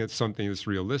and- looking at something that's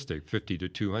realistic, 50 to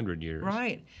 200 years.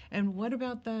 Right. And what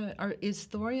about is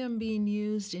thorium being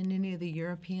used in any of the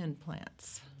European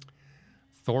plants?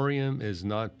 Thorium is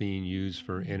not being used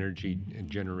for energy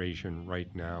generation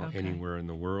right now Okay. anywhere in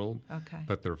the world, Okay.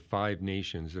 but there are 5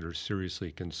 nations that are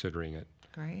seriously considering it: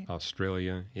 Great.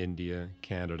 Australia, India,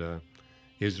 Canada,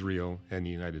 Israel, and the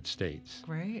United States.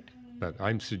 Great. But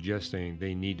I'm suggesting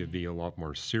they need to be a lot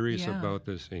more serious Yeah. about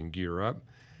this and gear up.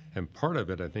 And part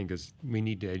of it, I think, is we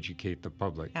need to educate the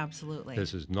public. Absolutely.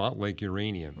 This is not like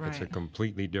uranium. It's a Right.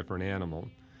 completely different animal.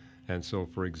 And so,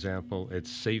 for example,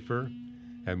 it's safer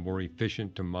and more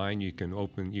efficient to mine. You can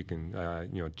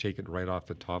take it right off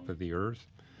the top of the earth.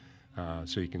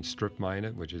 So you can strip mine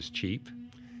it, which is cheap.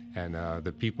 And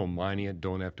the people mining it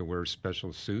don't have to wear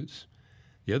special suits.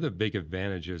 The other big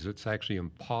advantage is it's actually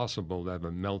impossible to have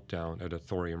a meltdown at a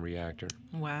thorium reactor.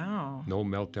 Wow. No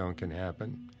meltdown can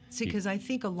happen. See, because I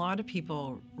think a lot of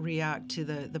people react to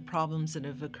the problems that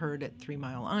have occurred at 3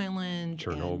 Mile Island,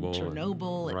 Chernobyl, and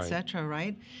Chernobyl, right. et cetera,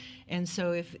 right? And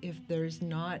so if there's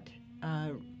not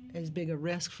as big a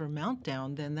risk for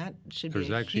meltdown, then that should There's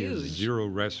be actually huge. a zero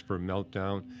risk for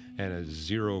meltdown and a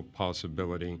zero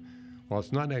possibility. Well,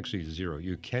 it's not actually zero.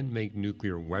 You can make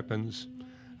nuclear weapons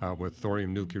with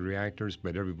thorium nuclear reactors,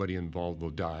 but everybody involved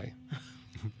will die.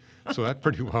 So that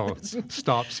pretty well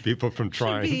stops people from Should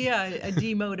trying. be a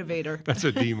demotivator. That's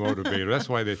a demotivator. That's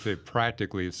why they say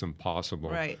practically it's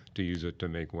impossible Right. to use it to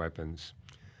make weapons.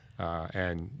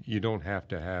 And you don't have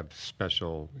to have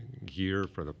special gear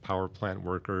for the power plant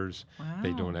workers. They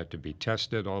don't Wow. have to be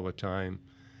tested all the time.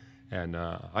 And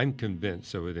I'm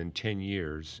convinced that within 10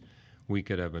 years, we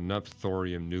could have enough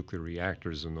thorium nuclear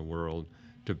reactors in the world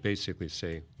to basically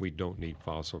say we don't need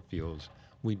fossil fuels.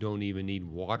 We don't even need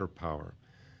water power.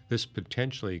 This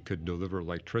potentially could deliver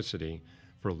electricity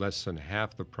for less than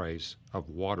half the price of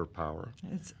water power,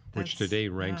 which today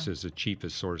ranks as the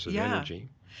cheapest source of energy.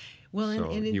 Well, so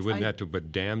and you wouldn't have to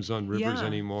put dams on rivers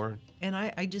anymore. And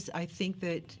I think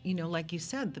that, like you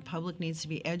said, the public needs to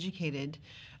be educated,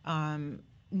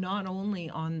 not only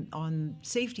on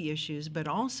safety issues, but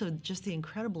also just the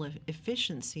incredible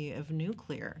efficiency of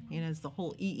nuclear. It's the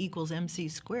whole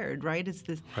E=mc², right? It's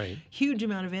this huge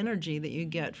amount of energy that you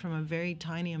get from a very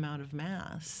tiny amount of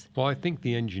mass. Well, I think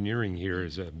the engineering here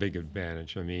is a big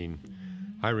advantage. I mean,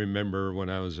 I remember when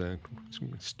I was a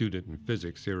student in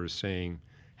physics, they were saying,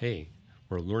 hey,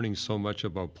 we're learning so much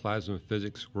about plasma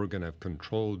physics, we're going to have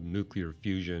controlled nuclear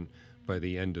fusion by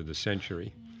the end of the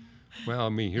century. Well, I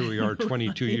mean, here we are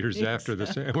 22 years after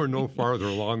this, and we're no farther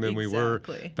along than we were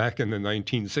back in the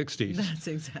 1960s. That's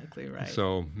exactly right.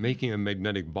 So making a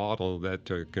magnetic bottle that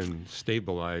can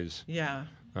stabilize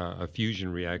a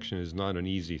fusion reaction is not an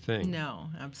easy thing. No,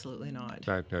 absolutely not. In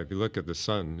fact, if you look at the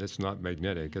sun, it's not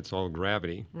magnetic, it's all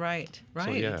gravity. Right,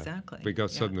 So, exactly. We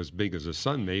got something as big as the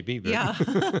sun, maybe. But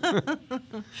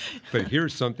but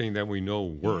here's something that we know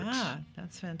works. Yeah,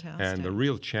 that's fantastic. And the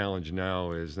real challenge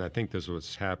now is, and I think this is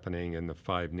what's happening in the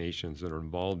 5 nations that are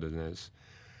involved in this,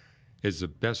 is the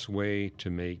best way to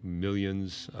make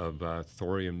millions of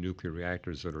thorium nuclear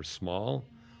reactors that are small,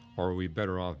 or are we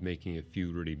better off making a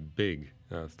few really big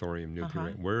thorium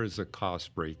nuclear? Where is the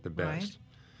cost break the best?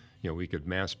 Right. We could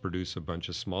mass produce a bunch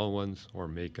of small ones or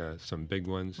make some big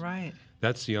ones. Right.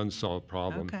 That's the unsolved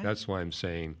problem. Okay. That's why I'm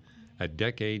saying a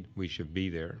decade we should be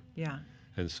there. Yeah.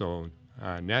 And so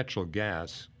natural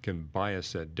gas can buy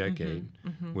us that decade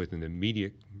with an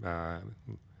immediate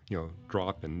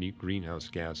drop in greenhouse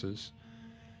gases.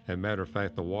 And matter of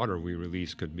fact, the water we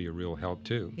release could be a real help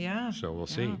too. Yeah. So we'll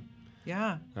see.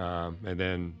 Yeah. And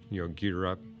then, gear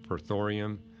up for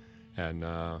thorium. And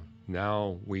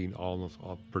now we all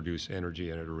produce energy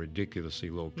at a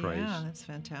ridiculously low price. Yeah, that's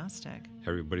fantastic.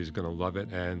 Everybody's going to love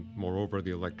it. And moreover,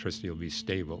 the electricity will be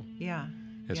stable. Yeah.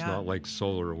 It's not like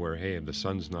solar where, hey, if the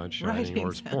sun's not shining or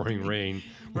it's pouring rain,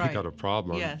 we got a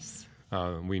problem. Yes.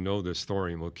 We know this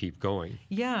thorium will keep going.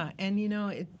 Yeah,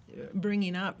 and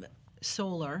bringing up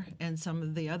solar and some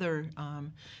of the other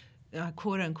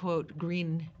quote-unquote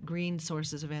green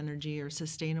sources of energy or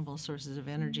sustainable sources of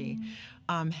energy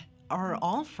are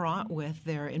all fraught with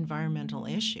their environmental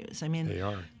issues. I mean, they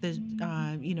are.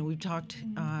 We've talked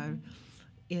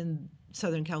in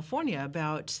Southern California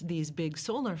about these big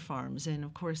solar farms, and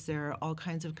of course there are all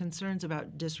kinds of concerns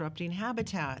about disrupting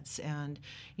habitats, and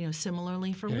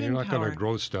similarly for wind power. You're not going to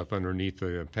grow stuff underneath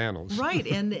the panels, right?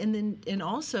 And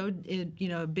also,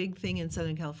 a big thing in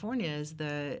Southern California is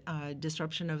the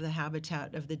disruption of the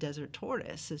habitat of the desert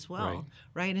tortoise as well,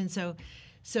 right? And so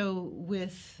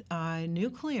with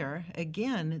nuclear,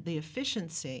 again, the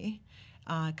efficiency.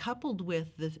 Coupled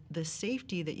with the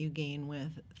safety that you gain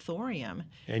with thorium.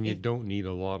 And you don't need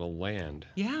a lot of land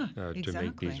exactly. to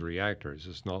make these reactors.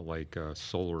 It's not like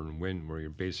solar and wind where you're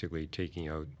basically taking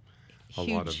out a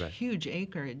lot of that. Huge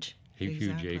acreage.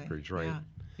 Huge acreage, right.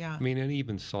 Yeah. I mean, I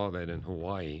even saw that in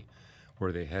Hawaii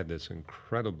where they had this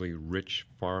incredibly rich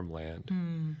farmland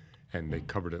and they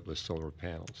covered it with solar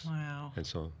panels. Wow. And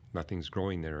so nothing's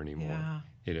growing there anymore. Yeah.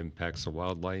 It impacts the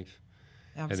wildlife.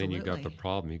 Absolutely. And then you got the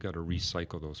problem, you got to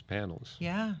recycle those panels.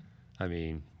 Yeah. I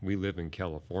mean, we live in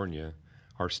California.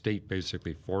 Our state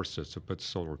basically forced us to put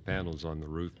solar panels on the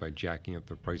roof by jacking up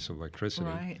the price of electricity.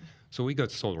 Right. So we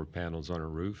got solar panels on our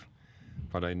roof,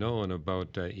 but I know in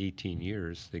about 18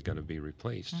 years they're going to be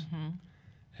replaced.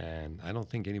 And I don't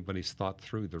think anybody's thought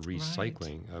through the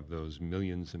recycling of those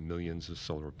millions and millions of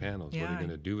solar panels. What are you going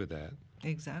to do with that?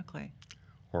 Exactly.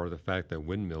 Or the fact that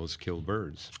windmills kill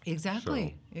birds.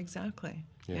 Exactly. So, exactly.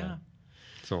 Yeah.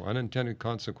 So unintended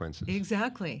consequences.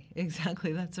 Exactly.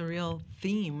 That's a real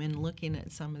theme in looking at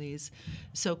some of these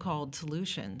so-called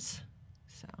solutions.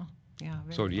 So, yeah.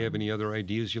 So do you have any other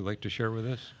ideas you'd like to share with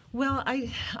us? Well,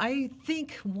 I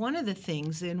think one of the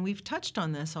things, and we've touched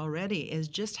on this already, is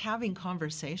just having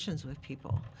conversations with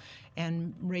people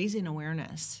and raising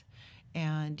awareness.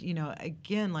 And,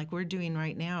 again, like we're doing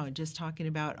right now, just talking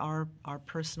about our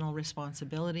personal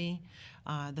responsibility,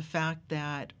 the fact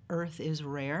that Earth is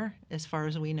rare, as far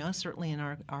as we know, certainly in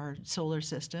our solar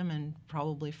system and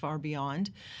probably far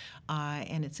beyond,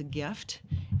 and it's a gift,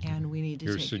 and we need to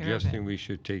take care of it. You're suggesting we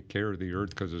should take care of the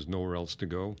Earth because there's nowhere else to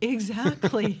go?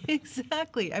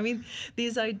 Exactly. I mean,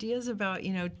 these ideas about,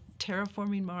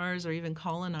 terraforming Mars or even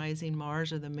colonizing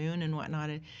Mars or the moon and whatnot,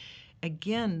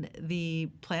 again, the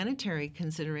planetary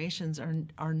considerations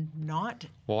are not.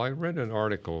 Well, I read an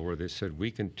article where they said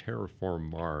we can terraform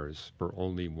Mars for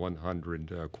only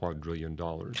 $100 quadrillion.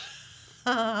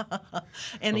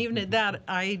 And even at that,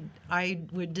 I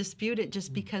would dispute it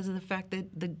just because of the fact that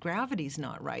the gravity's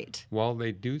not right. Well,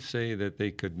 they do say that they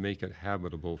could make it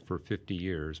habitable for 50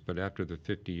 years, but after the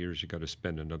 50 years, you got to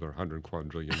spend another $100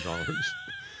 quadrillion.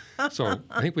 So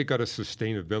I think we got a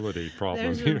sustainability problem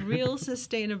There's here. a real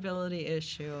sustainability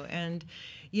issue. And,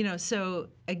 so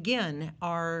again,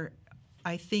 our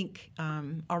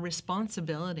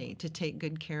responsibility to take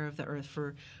good care of the earth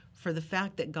for the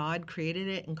fact that God created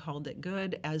it and called it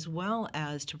good, as well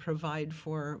as to provide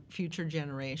for future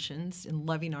generations and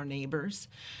loving our neighbors.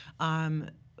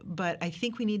 But I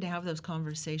think we need to have those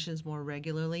conversations more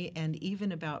regularly, and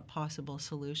even about possible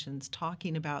solutions,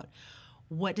 talking about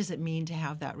what does it mean to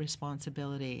have that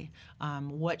responsibility?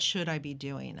 What should I be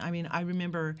doing? I mean, I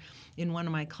remember in one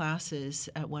of my classes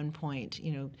at one point,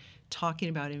 talking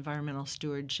about environmental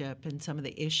stewardship and some of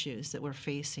the issues that we're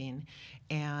facing.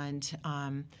 And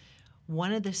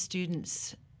one of the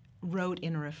students wrote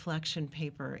in a reflection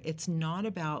paper, it's not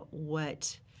about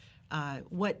what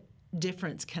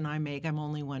difference can I make? I'm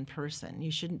only one person.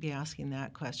 You shouldn't be asking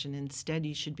that question. Instead,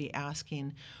 you should be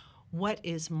asking, what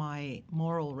is my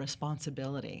moral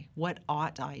responsibility? What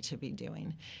ought I to be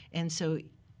doing? And so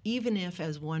even if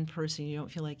as one person you don't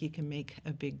feel like you can make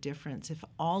a big difference, if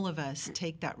all of us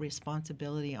take that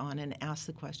responsibility on and ask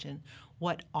the question,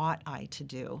 what ought I to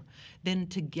do? Then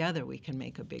together we can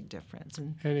make a big difference.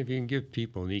 And if you can give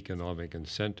people an economic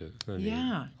incentive, I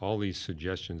mean, all these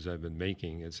suggestions I've been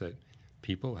making is that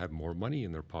people have more money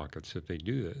in their pockets if they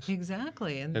do this.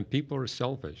 Exactly. And people are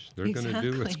selfish. They're going to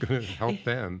do what's going to help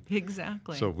them.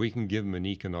 Exactly. So if we can give them an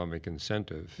economic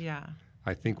incentive,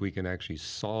 I think we can actually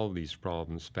solve these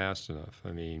problems fast enough.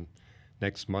 I mean,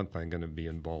 next month I'm going to be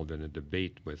involved in a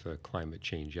debate with climate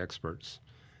change experts.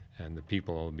 And the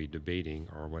people I'll be debating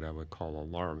are what I would call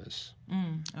alarmists.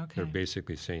 Okay. They're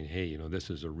basically saying, hey, this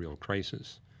is a real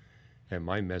crisis. And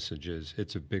my message is,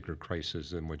 it's a bigger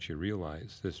crisis than what you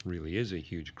realize. This really is a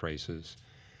huge crisis.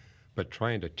 But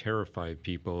trying to terrify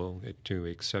people to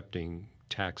accepting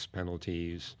tax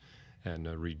penalties and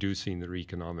reducing their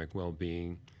economic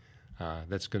well-being,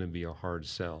 that's going to be a hard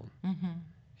sell. Mm-hmm.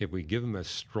 If we give them a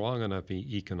strong enough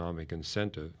economic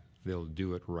incentive, they'll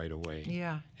do it right away.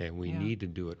 Yeah. And we need to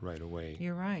do it right away.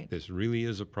 You're right. This really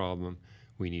is a problem.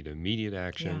 We need immediate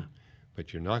action. Yeah.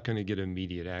 But you're not going to get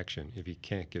immediate action if you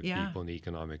can't give people an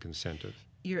economic incentive.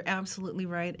 You're absolutely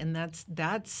right, and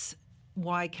that's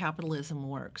why capitalism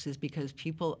works, is because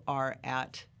people are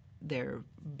at their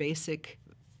basic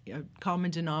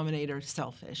common denominator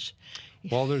selfish.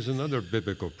 Well, there's another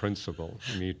biblical principle.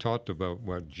 I mean, you talked about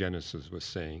what Genesis was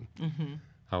saying,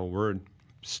 how we're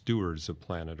stewards of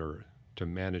planet Earth to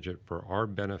manage it for our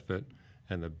benefit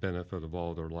and the benefit of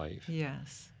all their life.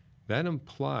 Yes. That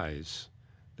implies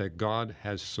that God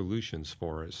has solutions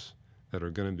for us that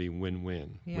are going to be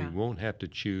win-win. Yeah. We won't have to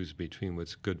choose between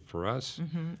what's good for us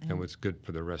and what's good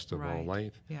for the rest of all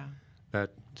life. Yeah.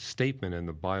 That statement in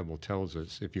the Bible tells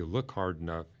us if you look hard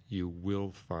enough, you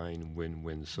will find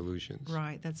win-win solutions.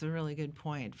 Right. That's a really good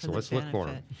point for so the let's benefit. look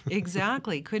for them.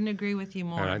 Exactly. Couldn't agree with you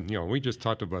more. And we just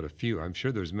talked about a few. I'm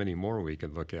sure there's many more we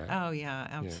could look at. Oh, yeah,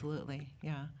 absolutely.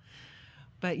 Yeah.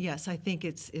 But yes, I think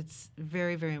it's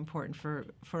very, very important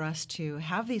for us to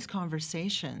have these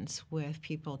conversations with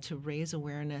people, to raise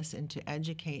awareness and to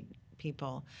educate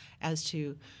people as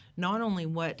to not only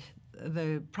what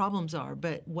the problems are,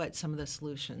 but what some of the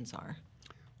solutions are.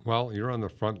 Well, you're on the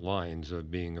front lines of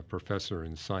being a professor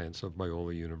in science at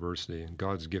Biola University, and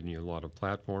God's given you a lot of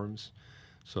platforms.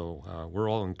 So we're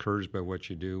all encouraged by what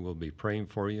you do. We'll be praying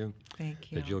for you.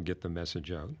 Thank you. That you'll get the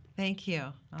message out. Thank you.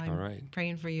 I'm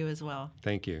praying for you as well.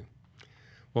 Thank you.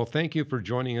 Well, thank you for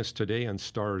joining us today on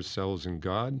Stars, Cells, and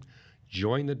God.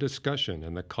 Join the discussion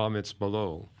in the comments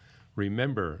below.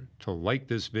 Remember to like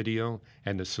this video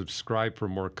and to subscribe for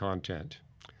more content.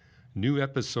 New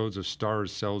episodes of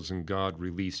Stars, Cells, and God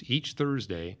release each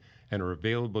Thursday and are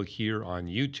available here on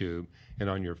YouTube and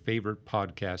on your favorite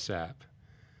podcast app.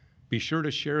 Be sure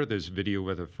to share this video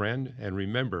with a friend, and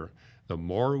remember, the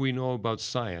more we know about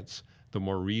science, the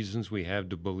more reasons we have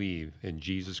to believe in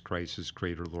Jesus Christ as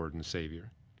Creator, Lord, and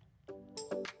Savior.